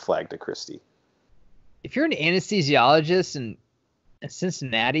huge red flag to Christy. If you're an anesthesiologist in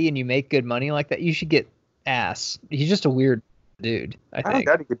Cincinnati and you make good money like that, you should get ass. He's just a weird dude, I think. I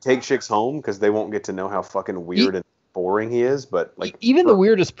doubt he could take chicks home because they won't get to know how fucking weird and boring he is. But like, even the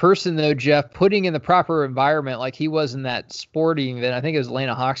weirdest person, though, Jeff, putting in the proper environment like he was in that sporting event, I think it was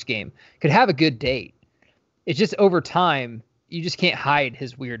Atlanta Hawks game, could have a good date. It's just over time, you just can't hide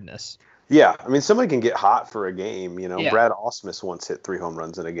his weirdness. Yeah, I mean, somebody can get hot for a game. Brad Ausmus once hit 3 home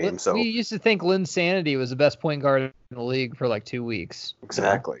runs in a game. So we used to think Lynn Sanity was the best point guard in the league for like 2 weeks.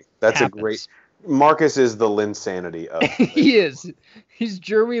 Exactly. That's a great. Marcus is the Lynn Sanity of. He is. He's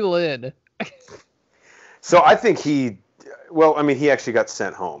Jeremy Lin. So I think he actually got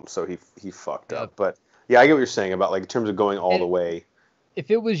sent home, so he fucked up. But yeah, I get what you're saying about like in terms of going all the way.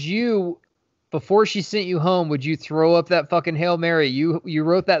 If it was you, before she sent you home, would you throw up that fucking Hail Mary? You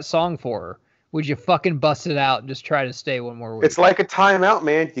wrote that song for her. Would you fucking bust it out and just try to stay one more week? It's like a timeout,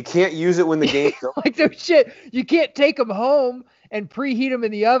 man. You can't use it when the game's over. Like no shit. You can't take them home and preheat them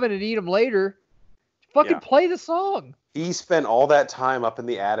in the oven and eat them later. Fucking play the song. He spent all that time up in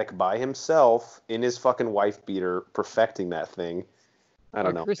the attic by himself in his fucking wife beater perfecting that thing. I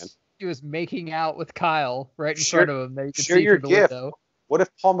don't know. He was making out with Kyle right in front of him. That you could share see your through the gift. window. What if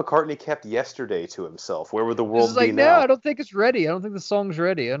Paul McCartney kept Yesterday to himself? Where would the world be now? No, I don't think it's ready. I don't think the song's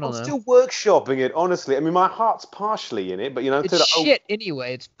ready. I'm still workshopping it, honestly. I mean, my heart's partially in it, but it's shit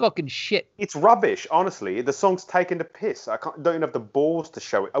anyway. It's fucking shit. It's rubbish, honestly. The song's taken to piss. Don't even have the balls to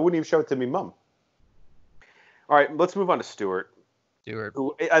show it. I wouldn't even show it to me mum. All right, let's move on to Stuart.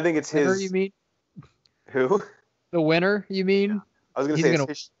 Who, I think it's his. Winner, you mean? Who? The winner, you mean? Yeah. I was going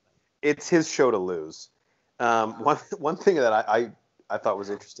to say it's his show to lose. One thing that I thought was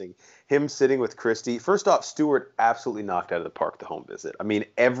interesting, him sitting with Christy. First off, Stuart absolutely knocked out of the park the home visit. I mean,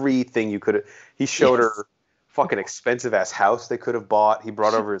 everything you could have. He showed her fucking expensive ass house they could have bought. He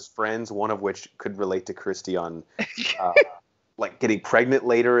brought over his friends, one of which could relate to Christy on, like getting pregnant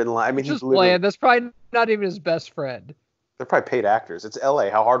later in life. I mean, just bland. That's probably not even his best friend. They're probably paid actors. It's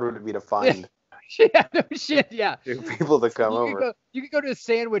L.A. How hard would it be to find Yeah, no shit. Yeah. People to come over. You could go to a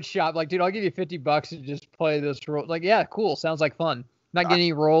sandwich shop. Like, dude, I'll give you $50 and just play this role. Like, yeah, cool. Sounds like fun. Not getting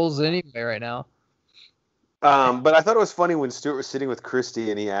any roles anyway right now. But I thought it was funny when Stuart was sitting with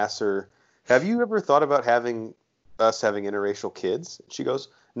Christy and he asked her, "Have you ever thought about having interracial kids?" She goes,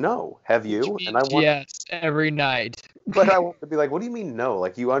 "No. Have you?" And I want, yes, every night. but I want to be like, "What do you mean no?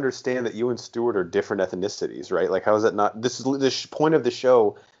 Like you understand that you and Stuart are different ethnicities, right? Like how is that not? This is the point of the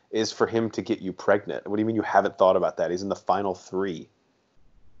show is for him to get you pregnant. What do you mean you haven't thought about that? He's in the final 3.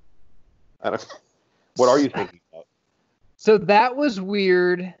 I don't. What are you thinking about? So that was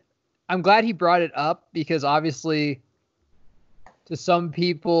weird. I'm glad he brought it up because obviously to some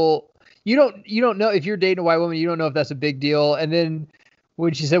people you don't know if you're dating a white woman, you don't know if that's a big deal. And then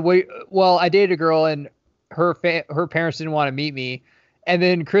when she said, well, I dated a girl and her parents didn't want to meet me. And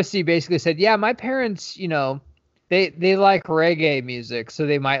then Christy basically said, yeah, my parents, they like reggae music, so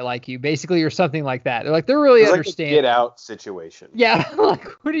they might like you, basically, or something like that. They're like, they're really understanding. Like a Get Out situation. Yeah. Like,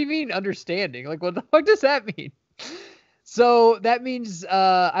 what do you mean understanding? Like, what the fuck does that mean? So that means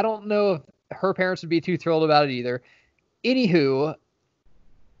I don't know if her parents would be too thrilled about it either. Anywho,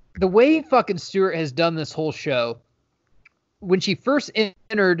 the way fucking Stuart has done this whole show, when she first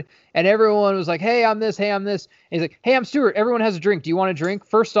entered and everyone was like, hey, I'm this, and he's like, hey, I'm Stuart. Everyone has a drink. Do you want a drink?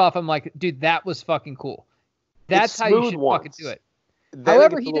 First off, I'm like, dude, that was fucking cool. That's how you should fucking do it.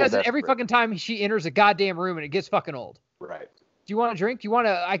 However, he does it every fucking time she enters a goddamn room and it gets fucking old. Right. Do you want a drink? Do you want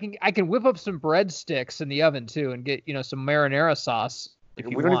to? I can whip up some breadsticks in the oven too and get some marinara sauce if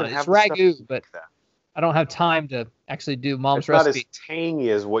you want. It's ragu, but I don't have time to actually do mom's recipe. It's not as tangy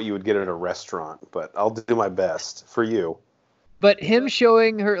as what you would get at a restaurant, but I'll do my best for you. But him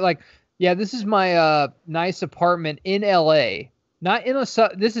showing her like, yeah, this is my nice apartment in L.A. Not in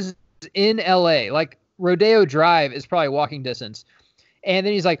this is in L.A. Like Rodeo Drive is probably walking distance. And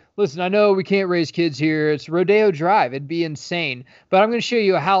then he's like, listen, I know we can't raise kids here. It's Rodeo Drive. It'd be insane. But I'm going to show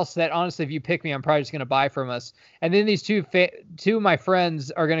you a house that, honestly, if you pick me, I'm probably just going to buy from us. And then these two of my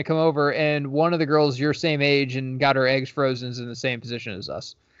friends are going to come over, and one of the girls your same age and got her eggs frozen is in the same position as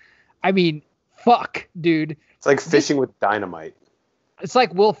us. I mean, fuck, dude. It's like fishing with dynamite. It's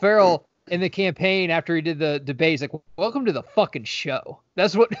like Will Ferrell in the campaign after he did the debate. He's like, welcome to the fucking show.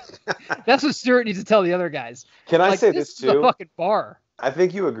 That's what Stuart needs to tell the other guys. Can I say this too? This is a fucking bar. I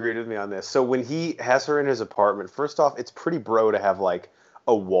think you agreed with me on this. So when he has her in his apartment, first off, it's pretty bro to have like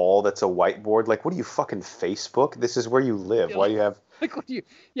a wall that's a whiteboard. Like, what are you, fucking Facebook? This is where you live. Why do you have... Like,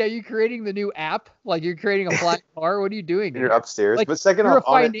 you creating the new app? Like, you're creating a black bar? What are you doing? You're upstairs. Like, but second you're off,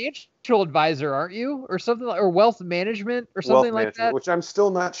 a financial advisor, aren't you? Or something like, or wealth management or something like that? Which I'm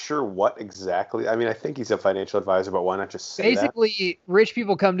still not sure what exactly. I mean, I think he's a financial advisor, but why not just say basically, rich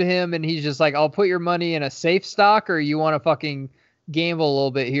people come to him and he's just like, I'll put your money in a safe stock, or you want to fucking gamble a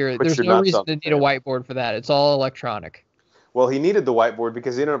little bit here. There's no reason to need a whiteboard for that. It's all electronic. Well, he needed the whiteboard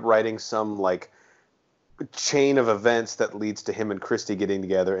because he ended up writing some like chain of events that leads to him and Christy getting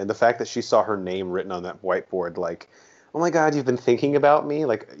together, and the fact that she saw her name written on that whiteboard, like, oh my God, you've been thinking about me?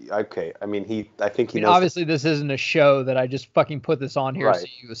 Like, okay. I mean, I think he knows. Obviously, this isn't a show that I just fucking put this on here so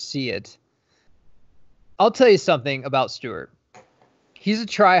you see it. I'll tell you something about Stuart. He's a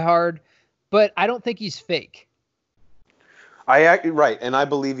tryhard, but I don't think he's fake. Right, and I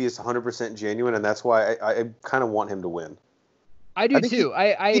believe he is 100% genuine, and that's why I kind of want him to win. I do too.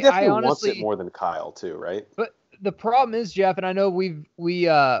 He definitely honestly wants it more than Kyle too, right? But the problem is, Jeff, and I know we've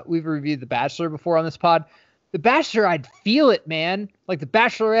reviewed The Bachelor before on this pod. The Bachelor, I'd feel it, man. Like The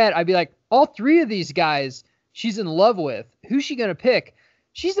Bachelorette, I'd be like, all 3 of these guys she's in love with. Who's she gonna pick?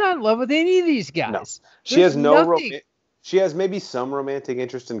 She's not in love with any of these guys. No. She has no she has maybe some romantic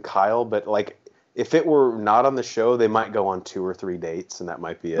interest in Kyle, but like if it were not on the show, they might go on 2 or 3 dates, and that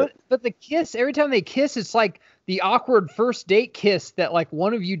might be it. But the kiss, every time they kiss, it's like the awkward first date kiss that like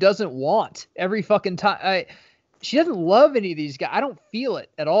one of you doesn't want every fucking time. She doesn't love any of these guys. I don't feel it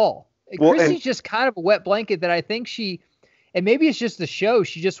at all. Well, Chrissy's just kind of a wet blanket that I think and maybe it's just the show.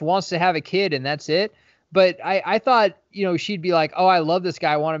 She just wants to have a kid and that's it. But I thought, she'd be like, oh, I love this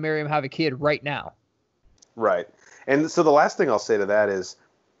guy. I want to marry him, have a kid right now. Right. And so the last thing I'll say to that is,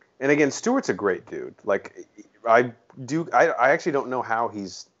 and again, Stuart's a great dude. Like, I actually don't know how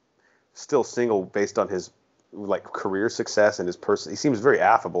he's still single based on his like career success and his person. He seems very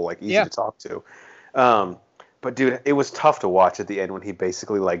affable, like easy to talk to. But dude, it was tough to watch at the end when he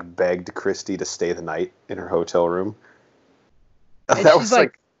basically like begged Christy to stay the night in her hotel room. And that was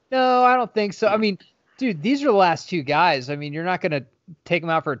like, no, I don't think so. I mean, dude, these are the last 2 guys. I mean, you're not gonna take them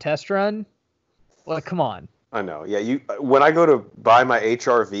out for a test run. Like, come on. I know. Yeah, when I go to buy my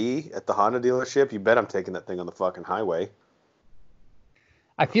HRV at the Honda dealership, you bet I'm taking that thing on the fucking highway.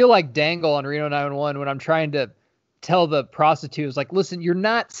 I feel like Dangle on Reno 911 when I'm trying to tell the prostitutes, like, listen, you're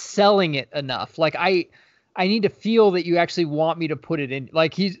not selling it enough. Like, I need to feel that you actually want me to put it in.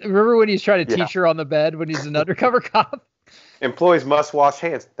 Like, remember when he's trying to teach her on the bed when he's an undercover cop? Employees must wash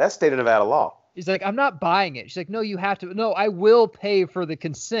hands. That's state of Nevada law. He's like, I'm not buying it. She's like, no, you have to. No, I will pay for the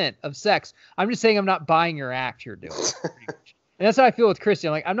consent of sex. I'm just saying I'm not buying your act you're doing. And that's how I feel with Christy.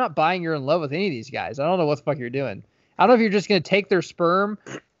 I'm like, I'm not buying you're in love with any of these guys. I don't know what the fuck you're doing. I don't know if you're just going to take their sperm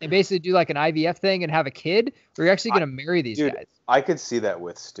and basically do like an IVF thing and have a kid, or you're actually going to marry these guys. I could see that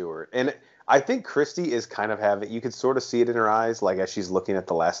with Stewart. And I think Christy is kind of having, you could sort of see it in her eyes, like as she's looking at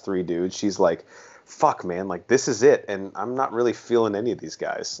the last three dudes, she's like, fuck, man, like this is it. And I'm not really feeling any of these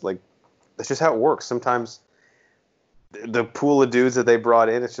guys. Like, that's just how it works. Sometimes the pool of dudes that they brought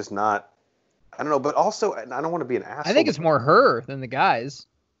in, it's just not, I don't know. But also, I don't want to be an asshole. I think it's more her than the guys.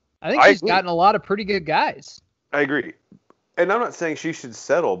 I think she's gotten a lot of pretty good guys. I agree. And I'm not saying she should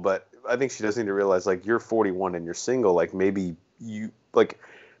settle, but I think she does need to realize, like, you're 41 and you're single. Like, maybe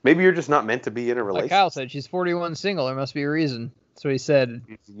you're just not meant to be in a relationship. Like Kyle said, she's 41 single. There must be a reason. That's what he said.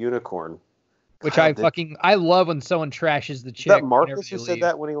 He's a unicorn. Which I love when someone trashes the chick. Is that Marcus who said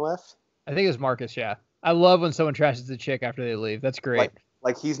that when he left? I think it was Marcus, yeah. I love when someone trashes the chick after they leave. That's great.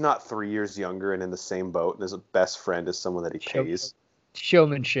 Like he's not 3 years younger and in the same boat, and his best friend is someone that he pays.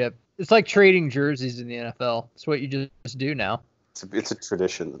 Showmanship. It's like trading jerseys in the NFL. It's what you just do now. It's a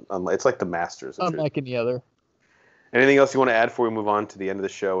tradition. It's like the Masters. Unlike any other. Anything else you want to add before we move on to the end of the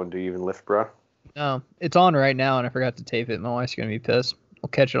show and Do You Even Lift, bro? No, it's on right now, and I forgot to tape it. My wife's going to be pissed. We'll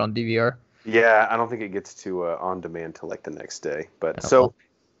catch it on DVR. Yeah, I don't think it gets to on demand till like the next day. But so,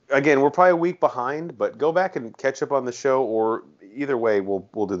 again, we're probably a week behind, but go back and catch up on the show, or either way,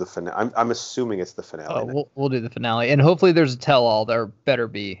 we'll do the finale. I'm assuming it's the finale. Oh, we'll do the finale, and hopefully there's a tell-all. There better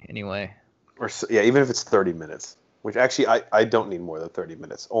be anyway. Or yeah, even if it's 30 minutes, which actually I don't need more than 30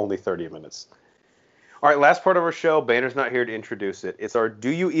 minutes. Only 30 minutes. All right, last part of our show. Banner's not here to introduce it. It's our Do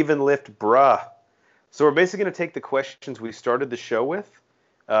You Even Lift, bruh? So we're basically going to take the questions we started the show with.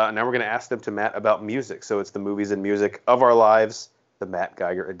 Now we're going to ask them to Matt about music. So it's the movies and music of our lives, the Matt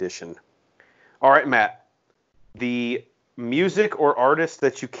Geiger edition. All right, Matt. The music or artist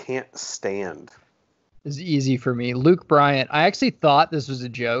that you can't stand. This is easy for me. Luke Bryant. I actually thought this was a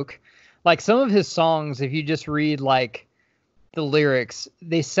joke. Like some of his songs, if you just read like the lyrics,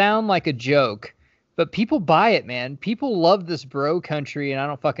 they sound like a joke. But people buy it, man. People love this bro country, and I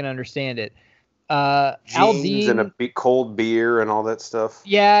don't fucking understand it. Jeans and a cold beer and all that stuff.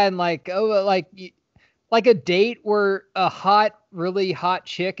 Yeah, and like a date where a really hot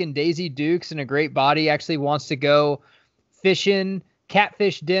chick in Daisy Dukes and a great body actually wants to go fishing,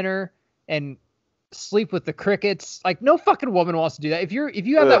 catfish dinner, and sleep with the crickets. Like no fucking woman wants to do that. If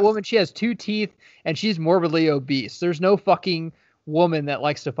you have that woman, she has 2 teeth and she's morbidly obese. There's no fucking woman that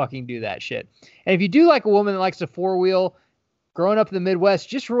likes to fucking do that shit. And if you do like a woman that likes to 4-wheel, growing up in the Midwest,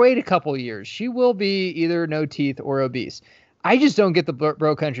 just wait a couple years. She will be either no teeth or obese. I just don't get the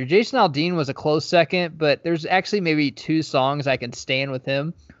bro country. Jason Aldean was a close second, but there's actually maybe 2 songs I can stand with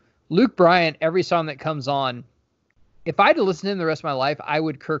him. Luke Bryant, every song that comes on, if I had to listen to him the rest of my life, I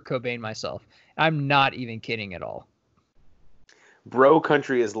would Kurt Cobain myself. I'm not even kidding at all. Bro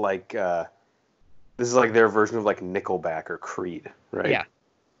country is like, this is like their version of like Nickelback or Creed, right? Yeah.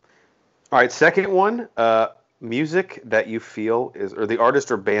 All right, second one, music that you feel is, or the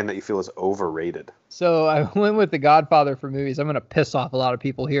artist or band that you feel is overrated. So I went with The Godfather for movies. I'm going to piss off a lot of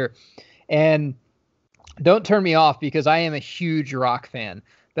people here. And don't turn me off because I am a huge rock fan,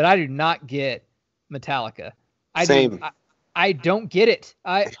 but I do not get Metallica. Same. I don't get it.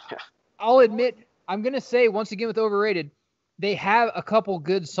 I'll admit, I'm going to say once again with overrated, they have a couple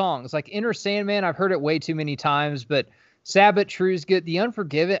good songs. Like Enter Sandman, I've heard it way too many times, but Sabbath, True's good. The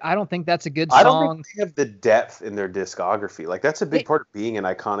Unforgiven, I don't think that's a good song. I don't think they have the depth in their discography. Like that's a big part of being an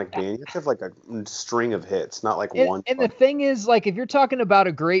iconic band. You have to have like a string of hits, not like one. And the thing is, like, if you're talking about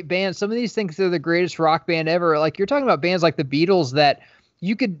a great band, some of these things are the greatest rock band ever. Like you're talking about bands like the Beatles that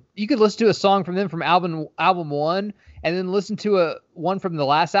you could listen to a song from them from album 1 and then listen to one from the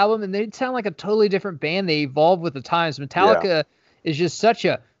last album and they'd sound like a totally different band. They evolve with the times. Metallica is just such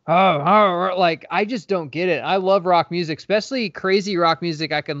a like I just don't get it. I love rock music, especially crazy rock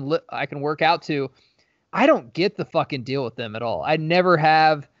music I can work out to. I don't get the fucking deal with them at all. I never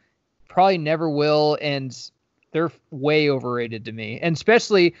have, probably never will, and they're way overrated to me. And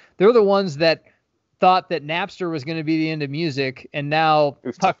especially they're the ones that thought that Napster was going to be the end of music, and now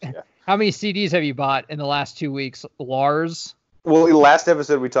how many CDs have you bought in the last 2 weeks, Lars? Well, in the last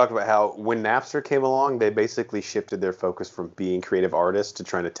episode, we talked about how when Napster came along, they basically shifted their focus from being creative artists to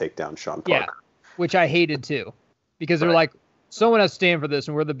trying to take down Sean Parker. Yeah, which I hated too. Because they're like, someone has to stand for this,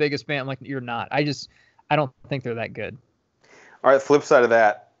 and we're the biggest band. I'm like, you're not. I don't think they're that good. All right, flip side of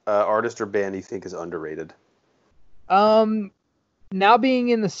that, artist or band you think is underrated? Now being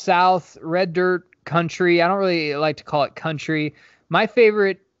in the South, red dirt country. I don't really like to call it country. My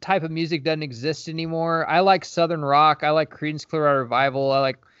favorite type of music doesn't exist anymore. I like Southern rock. I like Creedence Clearwater Revival. I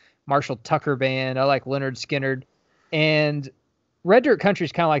like Marshall Tucker Band. I like Leonard Skinner. And red dirt country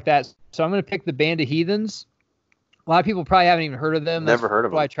is kind of like that. So I'm going to pick the Band of Heathens. A lot of people probably haven't even heard of them. Never heard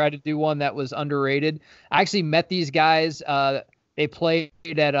of them. I tried to do one that was underrated. I actually met these guys. They played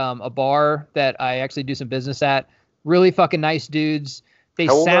at a bar that I actually do some business at. Really fucking nice dudes. They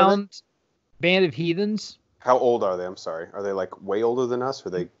sound Band of Heathens. How old are they? I'm sorry. Are they like way older than us? Or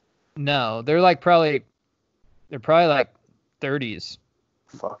they? No, they're probably like 30s.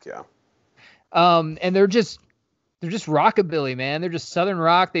 Fuck yeah. And they're just rockabilly, man. They're just Southern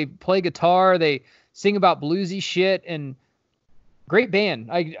rock. They play guitar. They sing about bluesy shit, and great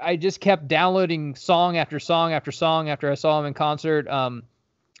band. I just kept downloading song after song after song after I saw them in concert.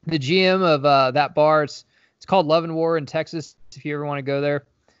 The GM of that bar, it's called Love and War in Texas. If you ever want to go there,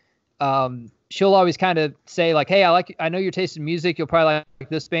 she'll always kind of say like, "Hey, I know your taste in music. You'll probably like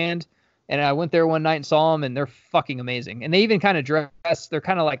this band." And I went there one night and saw them, and they're fucking amazing. And they even kind of dress. They're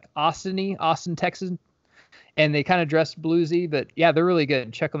kind of like Austin, Texas, and they kind of dress bluesy. But yeah, they're really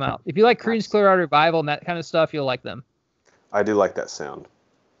good. Check them out. If you like Creedence Clearwater Revival and that kind of stuff, you'll like them. I do like that sound.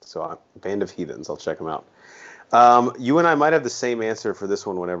 So Band of Heathens, I'll check them out. You and I might have the same answer for this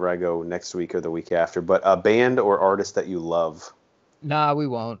one whenever I go next week or the week after. But a band or artist that you love? Nah, we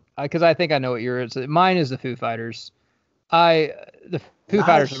won't. Because I think I know what yours is. Mine is the Foo Fighters. The Foo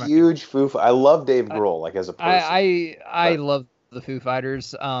Fighters are huge Foo. I love Dave Grohl, like as a person. I love the Foo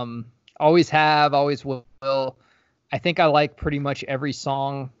Fighters. Always have, always will. I think I like pretty much every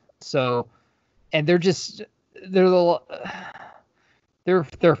song. So, and they're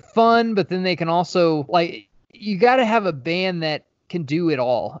fun, but then they can also like, you got to have a band that can do it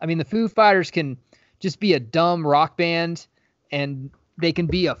all. I mean, the Foo Fighters can just be a dumb rock band, and they can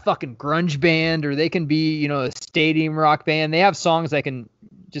be a fucking grunge band, or they can be, a stadium rock band. They have songs that can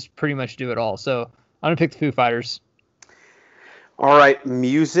just pretty much do it all. So I'm going to pick the Foo Fighters. All right.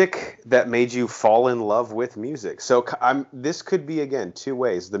 Music that made you fall in love with music. So this could be, again, two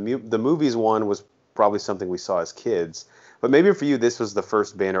ways. The movies one was probably something we saw as kids, but maybe for you, this was the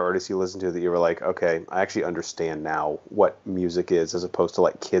first band or artist you listened to that you were like, okay, I actually understand now what music is, as opposed to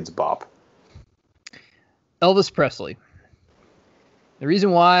like kids bop. Elvis Presley. The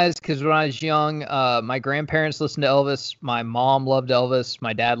reason why is because when I was young, my grandparents listened to Elvis. My mom loved Elvis.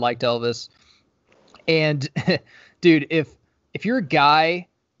 My dad liked Elvis. And dude, if you're a guy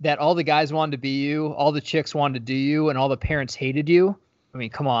that all the guys wanted to be you, all the chicks wanted to do you, and all the parents hated you, I mean,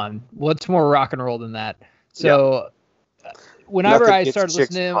 come on. What's more rock and roll than that? So whenever I started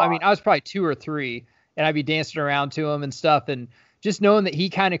listening to him, I mean, I was probably 2 or 3, and I'd be dancing around to him and stuff. And just knowing that he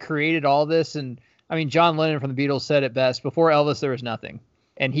kind of created all this, and I mean, John Lennon from the Beatles said it best. Before Elvis, there was nothing.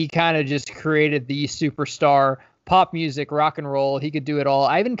 And he kind of just created the superstar pop music, rock and roll. He could do it all.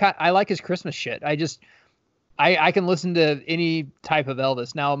 I like his Christmas shit. I can listen to any type of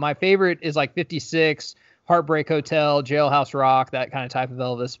Elvis. Now, my favorite is like 56, Heartbreak Hotel, Jailhouse Rock, that kind of type of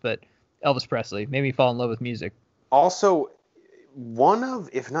Elvis. But Elvis Presley made me fall in love with music. Also, one of,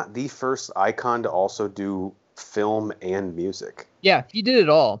 if not the first icon to also do film and music. Yeah, he did it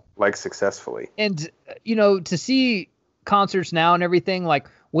all. Like, successfully. And, to see concerts now and everything, like,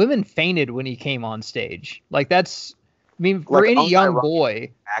 women fainted when he came on stage. Like, that's, I mean, for any young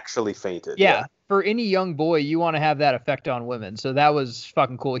boy. Actually fainted. Yeah. For any young boy, you want to have that effect on women. So that was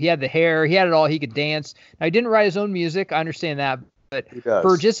fucking cool. He had the hair. He had it all. He could dance. Now, he didn't write his own music. I understand that. But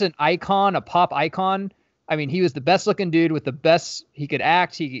for just an icon, a pop icon, I mean, he was the best looking dude with the best. He could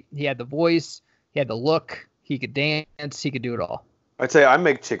act. He had the voice. He had the look. He could dance. He could do it all. I'd say I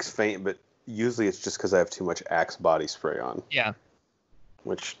make chicks faint, but usually it's just because I have too much Axe body spray on. Yeah.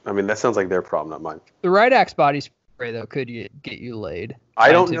 Which, I mean, that sounds like their problem, not mine. The right Axe body spray, though, could get you laid.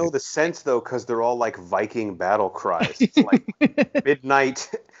 I don't know the sense, though, because they're all like Viking battle cries. It's like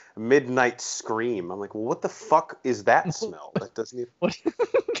midnight scream. I'm like, well, what the fuck is that smell? That doesn't even... What?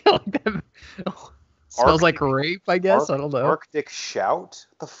 Smells like rape, I guess. I don't know. Arctic shout?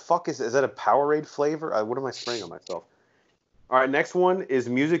 What the fuck is that a Powerade flavor? What am I spraying on myself? All right, next one is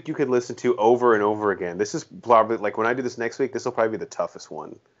music you could listen to over and over again. This is probably, like, when I do this next week, this will probably be the toughest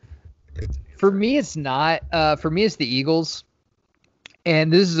one. For me, it's not. For me, it's the Eagles.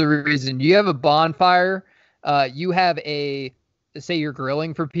 And this is the reason. You have a bonfire. You have say you're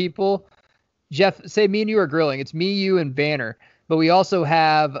grilling for people. Jeff, say me and you are grilling. It's me, you, and Banner. But we also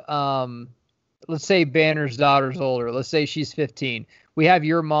have let's say Banner's daughter's older. Let's say she's 15. We have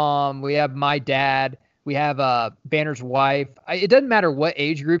your mom. We have my dad. We have Banner's wife. It doesn't matter what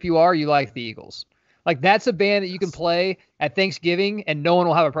age group you are. You like the Eagles. Like that's a band that you can play at Thanksgiving and no one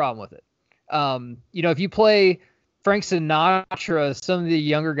will have a problem with it. If you play Frank Sinatra, some of the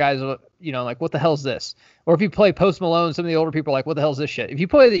younger guys, like, what the hell's this? Or if you play Post Malone, some of the older people are like, what the hell's this shit? If you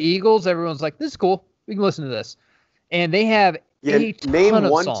play the Eagles, everyone's like, this is cool. We can listen to this. And they have a ton name of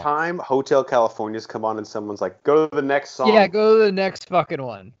one songs. time Hotel California's come on and someone's like, go to the next song. Yeah, go to the next fucking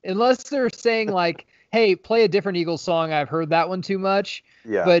one. Unless they're saying like, hey, play a different Eagles song. I've heard that one too much.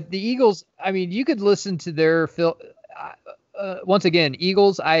 Yeah. But the Eagles, I mean, you could listen to their once again,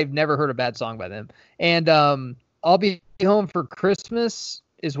 Eagles, I've never heard a bad song by them. And I'll Be Home for Christmas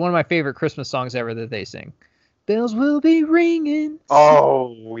is one of my favorite Christmas songs ever that they sing. Bells will be ringing.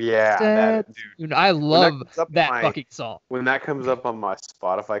 Oh, yeah. Dude, I love that fucking song. When that comes up on my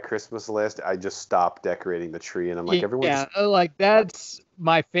Spotify Christmas list, I just stop decorating the tree, and I'm like, like that's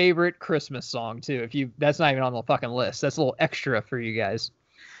my favorite Christmas song too. That's not even on the fucking list. That's a little extra for you guys.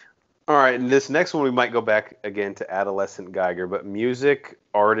 All right, and this next one we might go back again to adolescent Geiger, but music,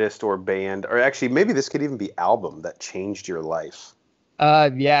 artist, or band, or actually maybe this could even be album that changed your life.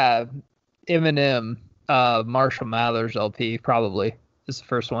 Yeah, Eminem. Marshall Mathers LP probably is the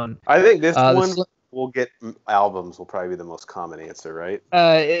first one. I think this one will get albums will probably be the most common answer, right?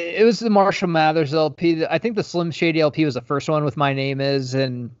 It was the Marshall Mathers LP. I think the Slim Shady LP was the first one with My Name Is,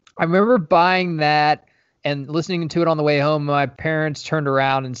 and I remember buying that and listening to it on the way home. My parents turned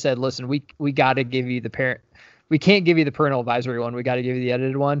around and said, "Listen, we got to give you we can't give you the parental advisory one. We got to give you the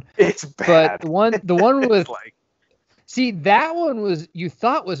edited one." It's bad. But the one with See, that one you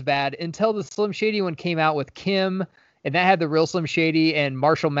thought was bad until the Slim Shady one came out with Kim, and that had the real Slim Shady and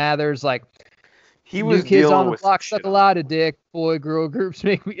Marshall Mathers. Like, he was New Kids dealing on the with Block suck a lot of dick. Boy, girl groups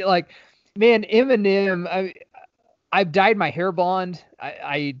make me like, man. Eminem. I've dyed my hair blonde.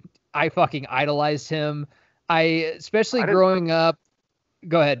 I fucking idolized him. Especially growing up.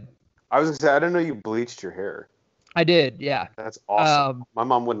 Go ahead. I was gonna say I didn't know you bleached your hair. I did. Yeah. That's awesome. My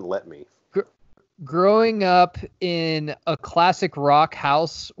mom wouldn't let me. Growing up in a classic rock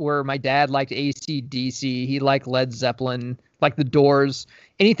house where my dad liked AC/DC, he liked Led Zeppelin, like the Doors,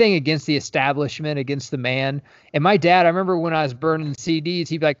 anything against the establishment, against the man. And my dad, I remember when I was burning CDs,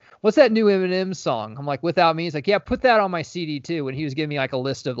 he'd be like, "What's that new Eminem song?" I'm like, "Without Me." He's like, "Yeah, put that on my CD too." And he was giving me like a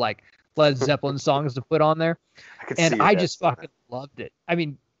list of like Led Zeppelin songs to put on there. I just fucking loved it. I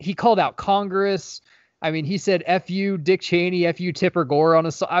mean, he called out Congress. I mean, he said, "F you, Dick Cheney, F you, Tipper Gore" on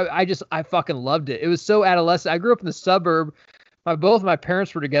a song. I fucking loved it. It was so adolescent. I grew up in the suburb. Both my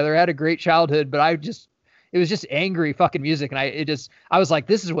parents were together. I had a great childhood, but it was just angry fucking music. And I was like,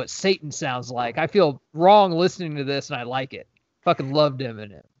 this is what Satan sounds like. I feel wrong listening to this and I like it. Fucking loved him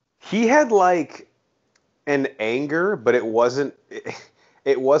in it. He had like an anger, but it wasn't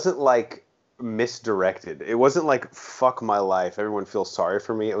like misdirected. It wasn't like fuck my life, everyone feels sorry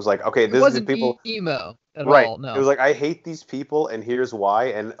for me. It was like, okay, this is the people emo at right all. No, it was like, I hate these people and here's why.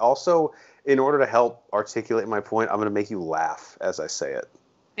 And also, in order to help articulate my point, I'm going to make you laugh as I say it.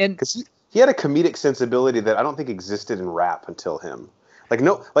 And because he had a comedic sensibility that I don't think existed in rap until him.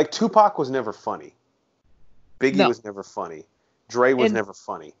 Like Tupac was never funny, Biggie was never funny, Dre was never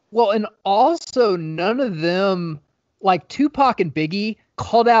funny. Well, and also none of them, like Tupac and Biggie,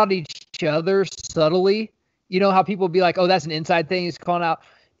 called out each other subtly. You know how people would be like, "Oh, that's an inside thing." He's calling out.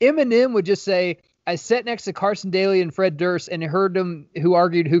 Eminem would just say, "I sat next to Carson Daly and Fred Durst and heard them who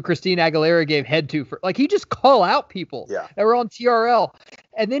argued who Christina Aguilera gave head to." Like, he just call out people that were on TRL,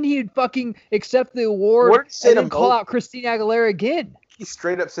 and then he'd fucking accept the award and then call out Christina Aguilera again. He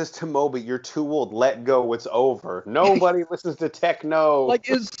straight up says to Moby, "You're too old. Let go. It's over." Nobody listens to techno. Like,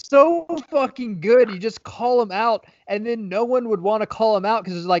 it's so fucking good. You just call him out, and then no one would want to call him out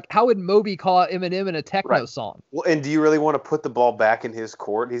because it's like, how would Moby call out Eminem in a techno song? Well, and do you really want to put the ball back in his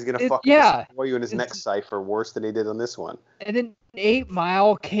court? He's gonna fucking destroy you in his next cipher worse than he did on this one. And then 8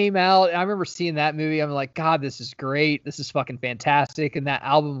 Mile came out, and I remember seeing that movie. I'm like, God, this is great. This is fucking fantastic. And that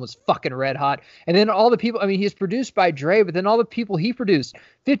album was fucking red hot. And then all the people, I mean, he's produced by Dre, but then all the people he produced,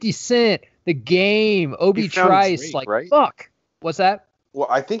 50 Cent, The Game, Obi Trice, Drake, right? Fuck. What's that? Well,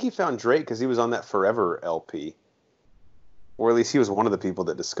 I think he found Drake because he was on that Forever LP. Or at least he was one of the people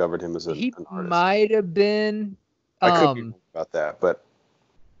that discovered him as an artist. He might have been. I could be wrong about that, but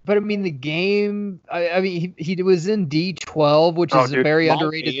I mean, The Game. I mean, he was in D12, which is a very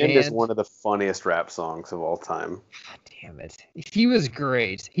underrated band. Is one of the funniest rap songs of all time. God damn it, he was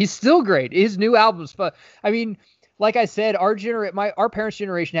great. He's still great. His new album's fun. I mean, like I said, our parents'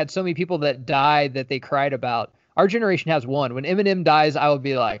 generation had so many people that died that they cried about. Our generation has one. When Eminem dies, I would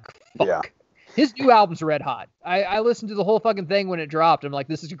be like, fuck. Yeah. His new album's red hot. I listened to the whole fucking thing when it dropped. I'm like,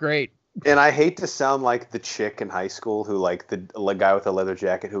 this is great. And I hate to sound like the chick in high school who, like, the guy with the leather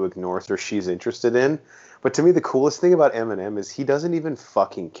jacket who ignores her she's interested in. But to me, the coolest thing about Eminem is he doesn't even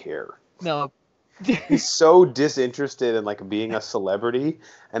fucking care. No. He's so disinterested in, like, being a celebrity.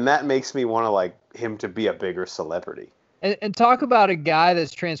 And that makes me want to, like, him to be a bigger celebrity. And talk about a guy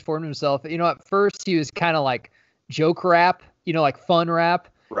that's transformed himself. You know, at first he was kind of like joke rap, you know, like fun rap.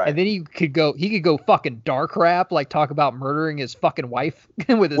 Right. And then he could go fucking dark rap, like talk about murdering his fucking wife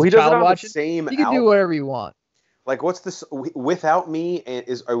with his child watching. He can do whatever you want. Like, what's this? Without Me, and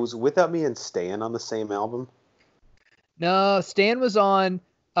was Without Me and Stan on the same album? No, Stan was on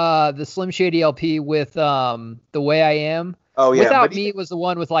the Slim Shady LP with The Way I Am. Oh yeah. Without Me was the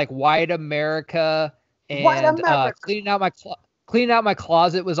one with like White America and Cleaning Out My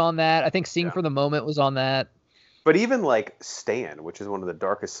Closet was on that. I think Sing for the Moment was on that. But even like Stan, which is one of the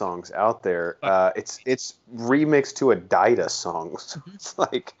darkest songs out there, it's remixed to a Dida song. So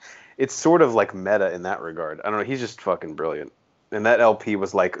it's sort of like meta in that regard. I don't know. He's just fucking brilliant. And that LP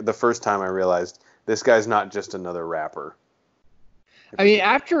was like the first time I realized this guy's not just another rapper. I mean,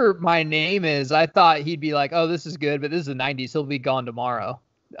 after My Name Is, I thought he'd be like, oh, this is good, but this is the 90s. He'll be gone tomorrow.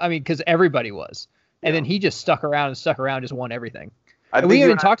 I mean, because everybody was. And then he just stuck around, just won everything. And we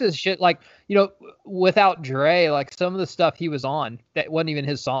even talked to this shit, like, you know, without Dre, like some of the stuff he was on that wasn't even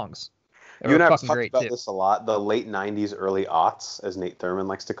his songs. You and I have talked about this a lot. The late 90s, early aughts, as Nate Thurman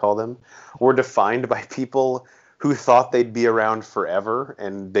likes to call them, were defined by people who thought they'd be around forever,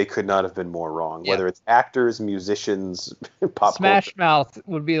 and they could not have been more wrong. Whether it's actors, musicians, pop Smash culture. Mouth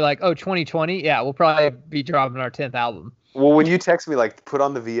would be like, oh, 2020? Yeah, we'll probably be dropping our 10th album. Well, when you text me, like, put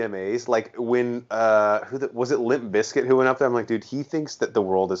on the VMAs, like, when, was it Limp Bizkit who went up there? I'm like, dude, he thinks that the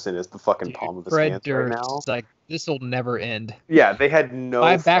world is in the fucking palm of his hands right now. Like, this will never end. Yeah, they had no...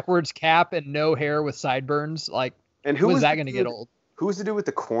 My backwards cap and no hair with sideburns, like, and who was that going to get old? Who was the dude with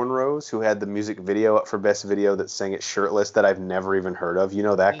the cornrows who had the music video up for Best Video that sang it shirtless that I've never even heard of? You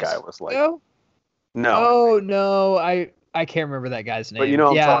know that guy was like... No. Oh, no, I can't remember that guy's name. But you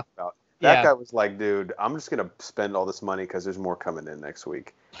know what I'm talking about. That guy was like, dude, I'm just going to spend all this money because there's more coming in next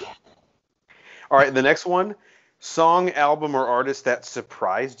week. All right, the next one. Song, album, or artist that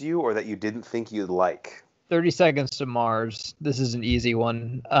surprised you or that you didn't think you'd like. 30 Seconds to Mars. This is an easy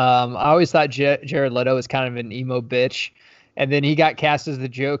one. I always thought Jared Leto was kind of an emo bitch. And then he got cast as the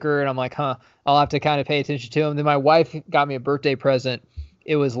Joker, and I'm like, I'll have to kind of pay attention to him. Then my wife got me a birthday present.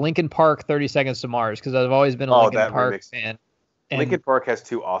 It was Linkin Park, 30 Seconds to Mars, because I've always been a Linkin Park fan. And Linkin Park has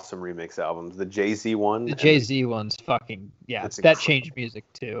two awesome remix albums. The Jay-Z one. The Jay-Z one's fucking, that changed music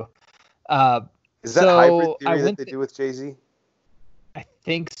too. Is that Hybrid Theory that they do with Jay-Z? I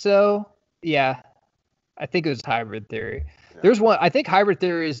think so. Yeah. I think it was Hybrid Theory. Yeah. There's one, I think Hybrid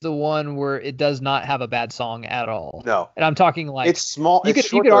Theory is the one where it does not have a bad song at all. No. And I'm talking like... It's small. You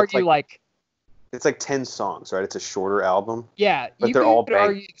could argue like... It's like 10 songs, right? It's a shorter album. Yeah, but they're all bangers.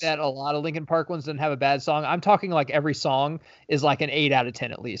 Argue that a lot of Linkin Park ones didn't have a bad song. I'm talking like every song is like an 8 out of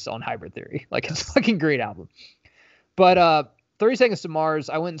 10 at least on Hybrid Theory. Like it's a fucking great album. But 30 Seconds to Mars,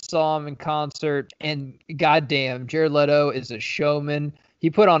 I went and saw him in concert, and goddamn, Jared Leto is a showman. He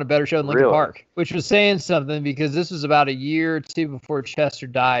put on a better show than Linkin Park, which was saying something because this was about a year or two before Chester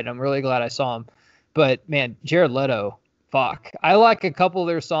died. I'm really glad I saw him. But man, Jared Leto, fuck. I like a couple of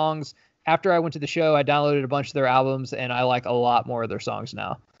their songs. After I went to the show, I downloaded a bunch of their albums, and I like a lot more of their songs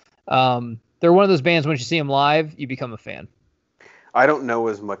now. They're one of those bands, once you see them live, you become a fan. I don't know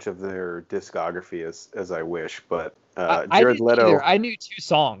as much of their discography as I wish, but Jared Leto... I knew 2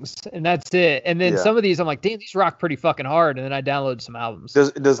 songs, and that's it. And then some of these, I'm like, damn, these rock pretty fucking hard, and then I downloaded some albums.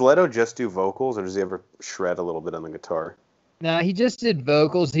 Does Leto just do vocals, or does he ever shred a little bit on the guitar? No, he just did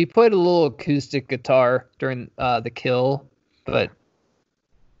vocals. He played a little acoustic guitar during The Kill, but...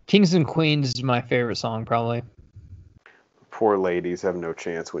 Kings and Queens is my favorite song, probably. Poor ladies have no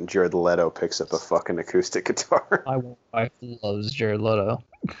chance when Jared Leto picks up a fucking acoustic guitar. My wife loves Jared Leto.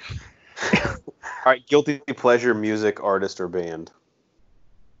 All right, guilty pleasure, music, artist, or band.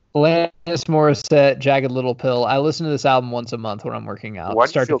 Alanis Morissette, Jagged Little Pill. I listen to this album once a month when I'm working out,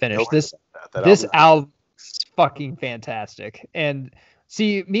 start to finish. This album is fucking fantastic. And...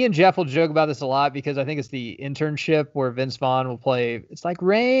 see, me and Jeff will joke about this a lot because I think it's the internship where Vince Vaughn will play It's Like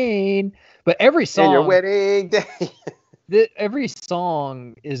Rain. But every song... and your wedding day. Every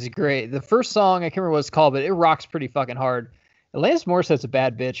song is great. The first song, I can't remember what it's called, but it rocks pretty fucking hard. Alanis Morissette's a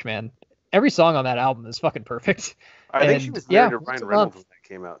bad bitch, man. Every song on that album is fucking perfect. I think she was married to Ryan Reynolds when that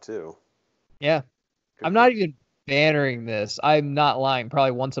came out, too. Yeah. I'm not even bannering this. I'm not lying.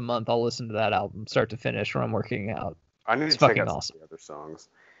 Probably once a month I'll listen to that album, start to finish, when I'm working out. I need to check out some of the other songs.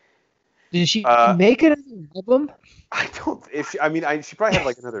 Did she Uh, make another album? I don't. If she, I mean, she probably had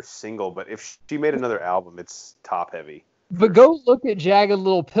like another single, but if she made another album, it's top heavy. But go look at Jagged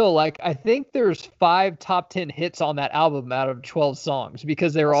Little Pill. Like, I think there's 5 top 10 hits on that album out of 12 songs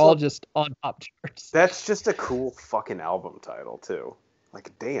because they were all just on top charts. That's just a cool fucking album title too.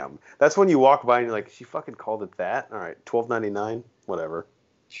 Like, damn. That's when you walk by and you're like, she fucking called it that? All right, $12.99, whatever.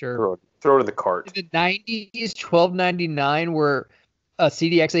 Sure. Throw it in the cart. In the 90s, $12.99, where a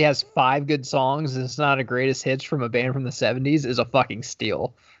CD actually has 5 good songs and it's not a greatest hits from a band from the 70s, is a fucking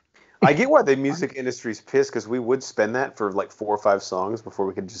steal. I get why the music industry's pissed, because we would spend that for like 4 or 5 songs before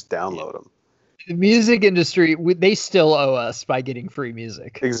we could just download them. The music industry, they still owe us by getting free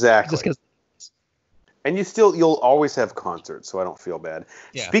music. Exactly. Just because. And you'll always have concerts, so I don't feel bad.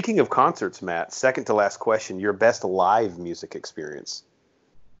 Yeah. Speaking of concerts, Matt, second to last question, your best live music experience.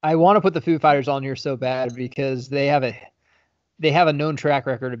 I want to put the Foo Fighters on here so bad because they have a known track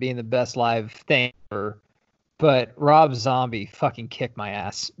record of being the best live thing ever. But Rob Zombie fucking kicked my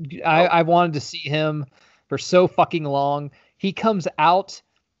ass. I wanted to see him for so fucking long. He comes out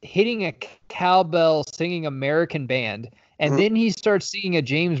hitting a cowbell, singing American Band, and then he starts singing a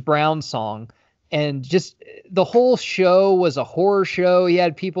James Brown song. And just the whole show was a horror show. He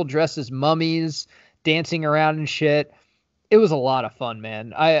had people dressed as mummies dancing around and shit. It was a lot of fun,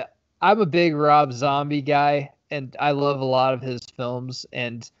 man. I'm a big Rob Zombie guy, and I love a lot of his films,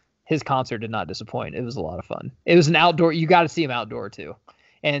 and his concert did not disappoint. It was a lot of fun. It was an outdoor. You got to see him outdoor, too.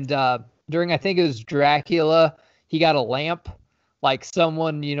 And during, I think it was Dracula, he got a lamp, like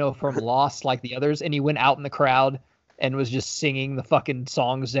someone, from Lost, like the others, and he went out in the crowd and was just singing the fucking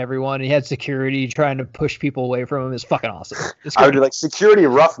songs to everyone. He had security trying to push people away from him. It's fucking awesome. I would be like, security,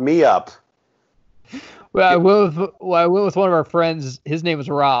 rough me up. Well, I went with one of our friends. His name was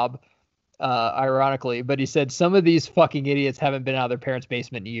Rob, ironically, but he said some of these fucking idiots haven't been out of their parents'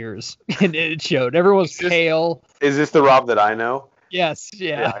 basement in years, and it showed. Everyone's pale. Is this the Rob that I know? Yes,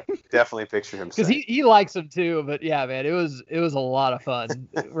 yeah. I definitely picture him. Because he likes them too, but yeah, man, it was a lot of fun.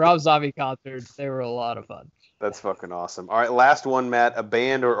 Rob Zombie concerts, they were a lot of fun. That's fucking awesome. All right, last one, Matt. A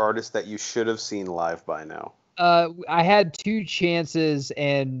band or artist that you should have seen live by now. I had 2 chances,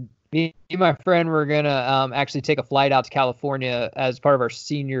 and me and my friend were gonna actually take a flight out to California as part of our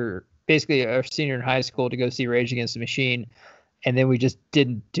senior in high school to go see Rage Against the Machine, and then we just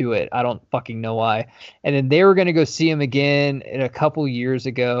didn't do it. I don't fucking know why. And then they were gonna go see him again a couple years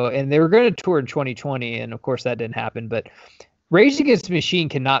ago, and they were gonna tour in 2020, and of course that didn't happen. But Rage Against the Machine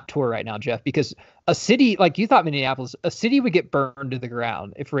cannot tour right now, Jeff, because a city, like you thought Minneapolis, a city would get burned to the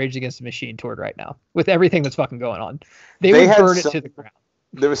ground if Rage Against the Machine toured right now with everything that's fucking going on. They would burn it to the ground.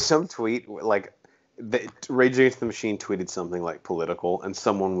 There was some tweet, like, Rage Against the Machine tweeted something like political, and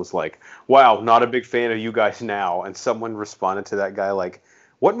someone was like, wow, not a big fan of you guys now. And someone responded to that guy like,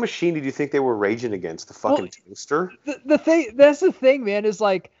 what machine did you think they were raging against? The fucking toaster? That's the thing, man, is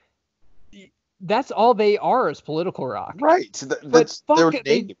like, that's all they are is political rock. Right. That's their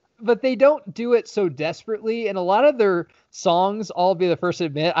name. But they don't do it so desperately. And a lot of their songs, I'll be the first to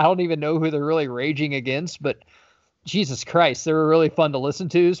admit, I don't even know who they're really raging against. But Jesus Christ, they were really fun to listen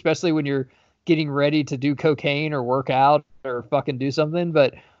to, especially when you're getting ready to do cocaine or work out or fucking do something.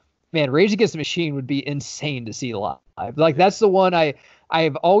 But man, Rage Against the Machine would be insane to see live. Like, that's the one I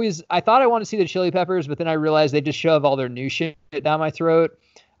thought I wanted to see the Chili Peppers, but then I realized they just shove all their new shit down my throat.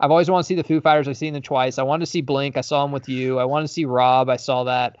 I've always wanted to see the Foo Fighters. I've seen them twice. I wanted to see Blink. I saw them with you. I wanted to see Rob. I saw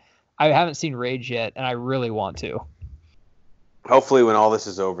that. I haven't seen Rage yet, and I really want to. Hopefully, when all this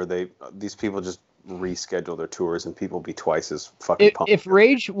is over, these people just reschedule their tours, and people be twice as fucking pumped. If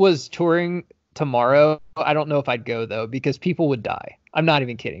Rage was touring tomorrow, I don't know if I'd go, though, because people would die. I'm not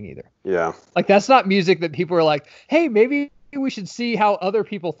even kidding either. Yeah. Like, that's not music that people are like, hey, maybe we should see how other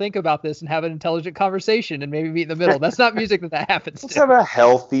people think about this and have an intelligent conversation and maybe meet in the middle. That's not music that happens. Let's have a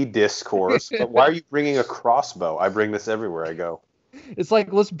healthy discourse. But why are you bringing a crossbow? I bring this everywhere I go. It's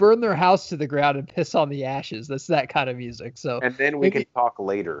like, let's burn their house to the ground and piss on the ashes. That's that kind of music. So, and then we can talk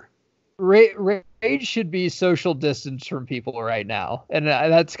later. Rage should be social distance from people right now. And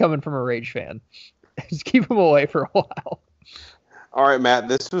that's coming from a Rage fan. Just keep them away for a while. All right, Matt,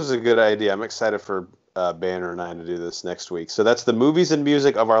 this was a good idea. I'm excited for Banner and I to do this next week. So that's the movies and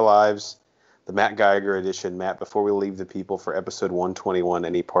music of our lives, the Matt Geiger edition. Matt, before we leave the people for episode 121,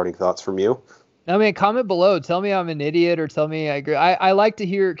 any parting thoughts from you? I mean, comment below. Tell me I'm an idiot or tell me I agree. I like to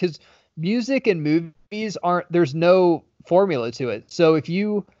hear, because music and movies there's no formula to it. So if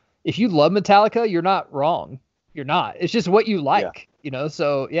you love Metallica, you're not wrong. You're not. It's just what you like,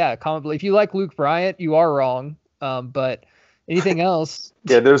 So yeah, comment below. If you like Luke Bryant, you are wrong. But anything else?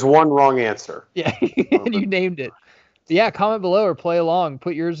 Yeah, there's one wrong answer. Yeah, and you named it. yeah, comment below or play along.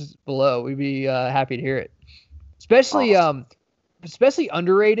 Put yours below. We'd be happy to hear it. Especially especially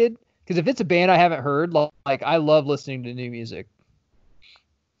underrated, because if it's a band I haven't heard, like I love listening to new music.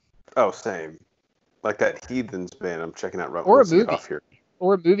 Oh, same. Like that Heathens band I'm checking out right Or a movie. off here.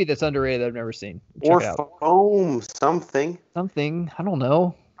 Or a movie that's underrated that I've never seen. Check Or it out. Foam, something. Something. I don't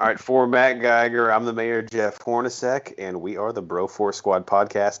know. All right, for Matt Geiger, I'm the mayor, Jeff Hornacek, and we are the Bro Force Squad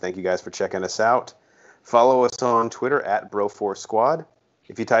podcast. Thank you guys for checking us out. Follow us on Twitter at Bro Force Squad.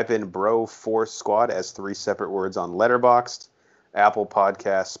 If you type in Bro Force Squad as 3 separate words on Letterboxd, Apple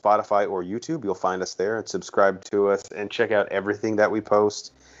Podcasts, Spotify, or YouTube, you'll find us there and subscribe to us and check out everything that we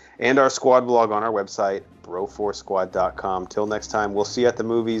post and our squad blog on our website, broforcesquad.com. Till next time, we'll see you at the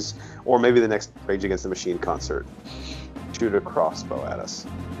movies or maybe the next Rage Against the Machine concert. Shoot a crossbow at us.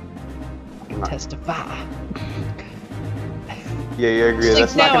 Testify. Yeah, you agree.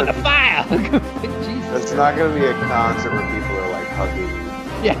 That's not now gonna on the fire. That's not going to be a concert where people are like hugging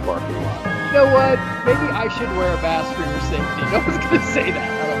the parking lot. You know what? Maybe I should wear a mask for your safety. No one's going to say that,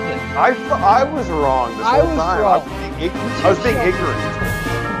 I don't think. I was wrong this whole time. Wrong. I was being ignorant.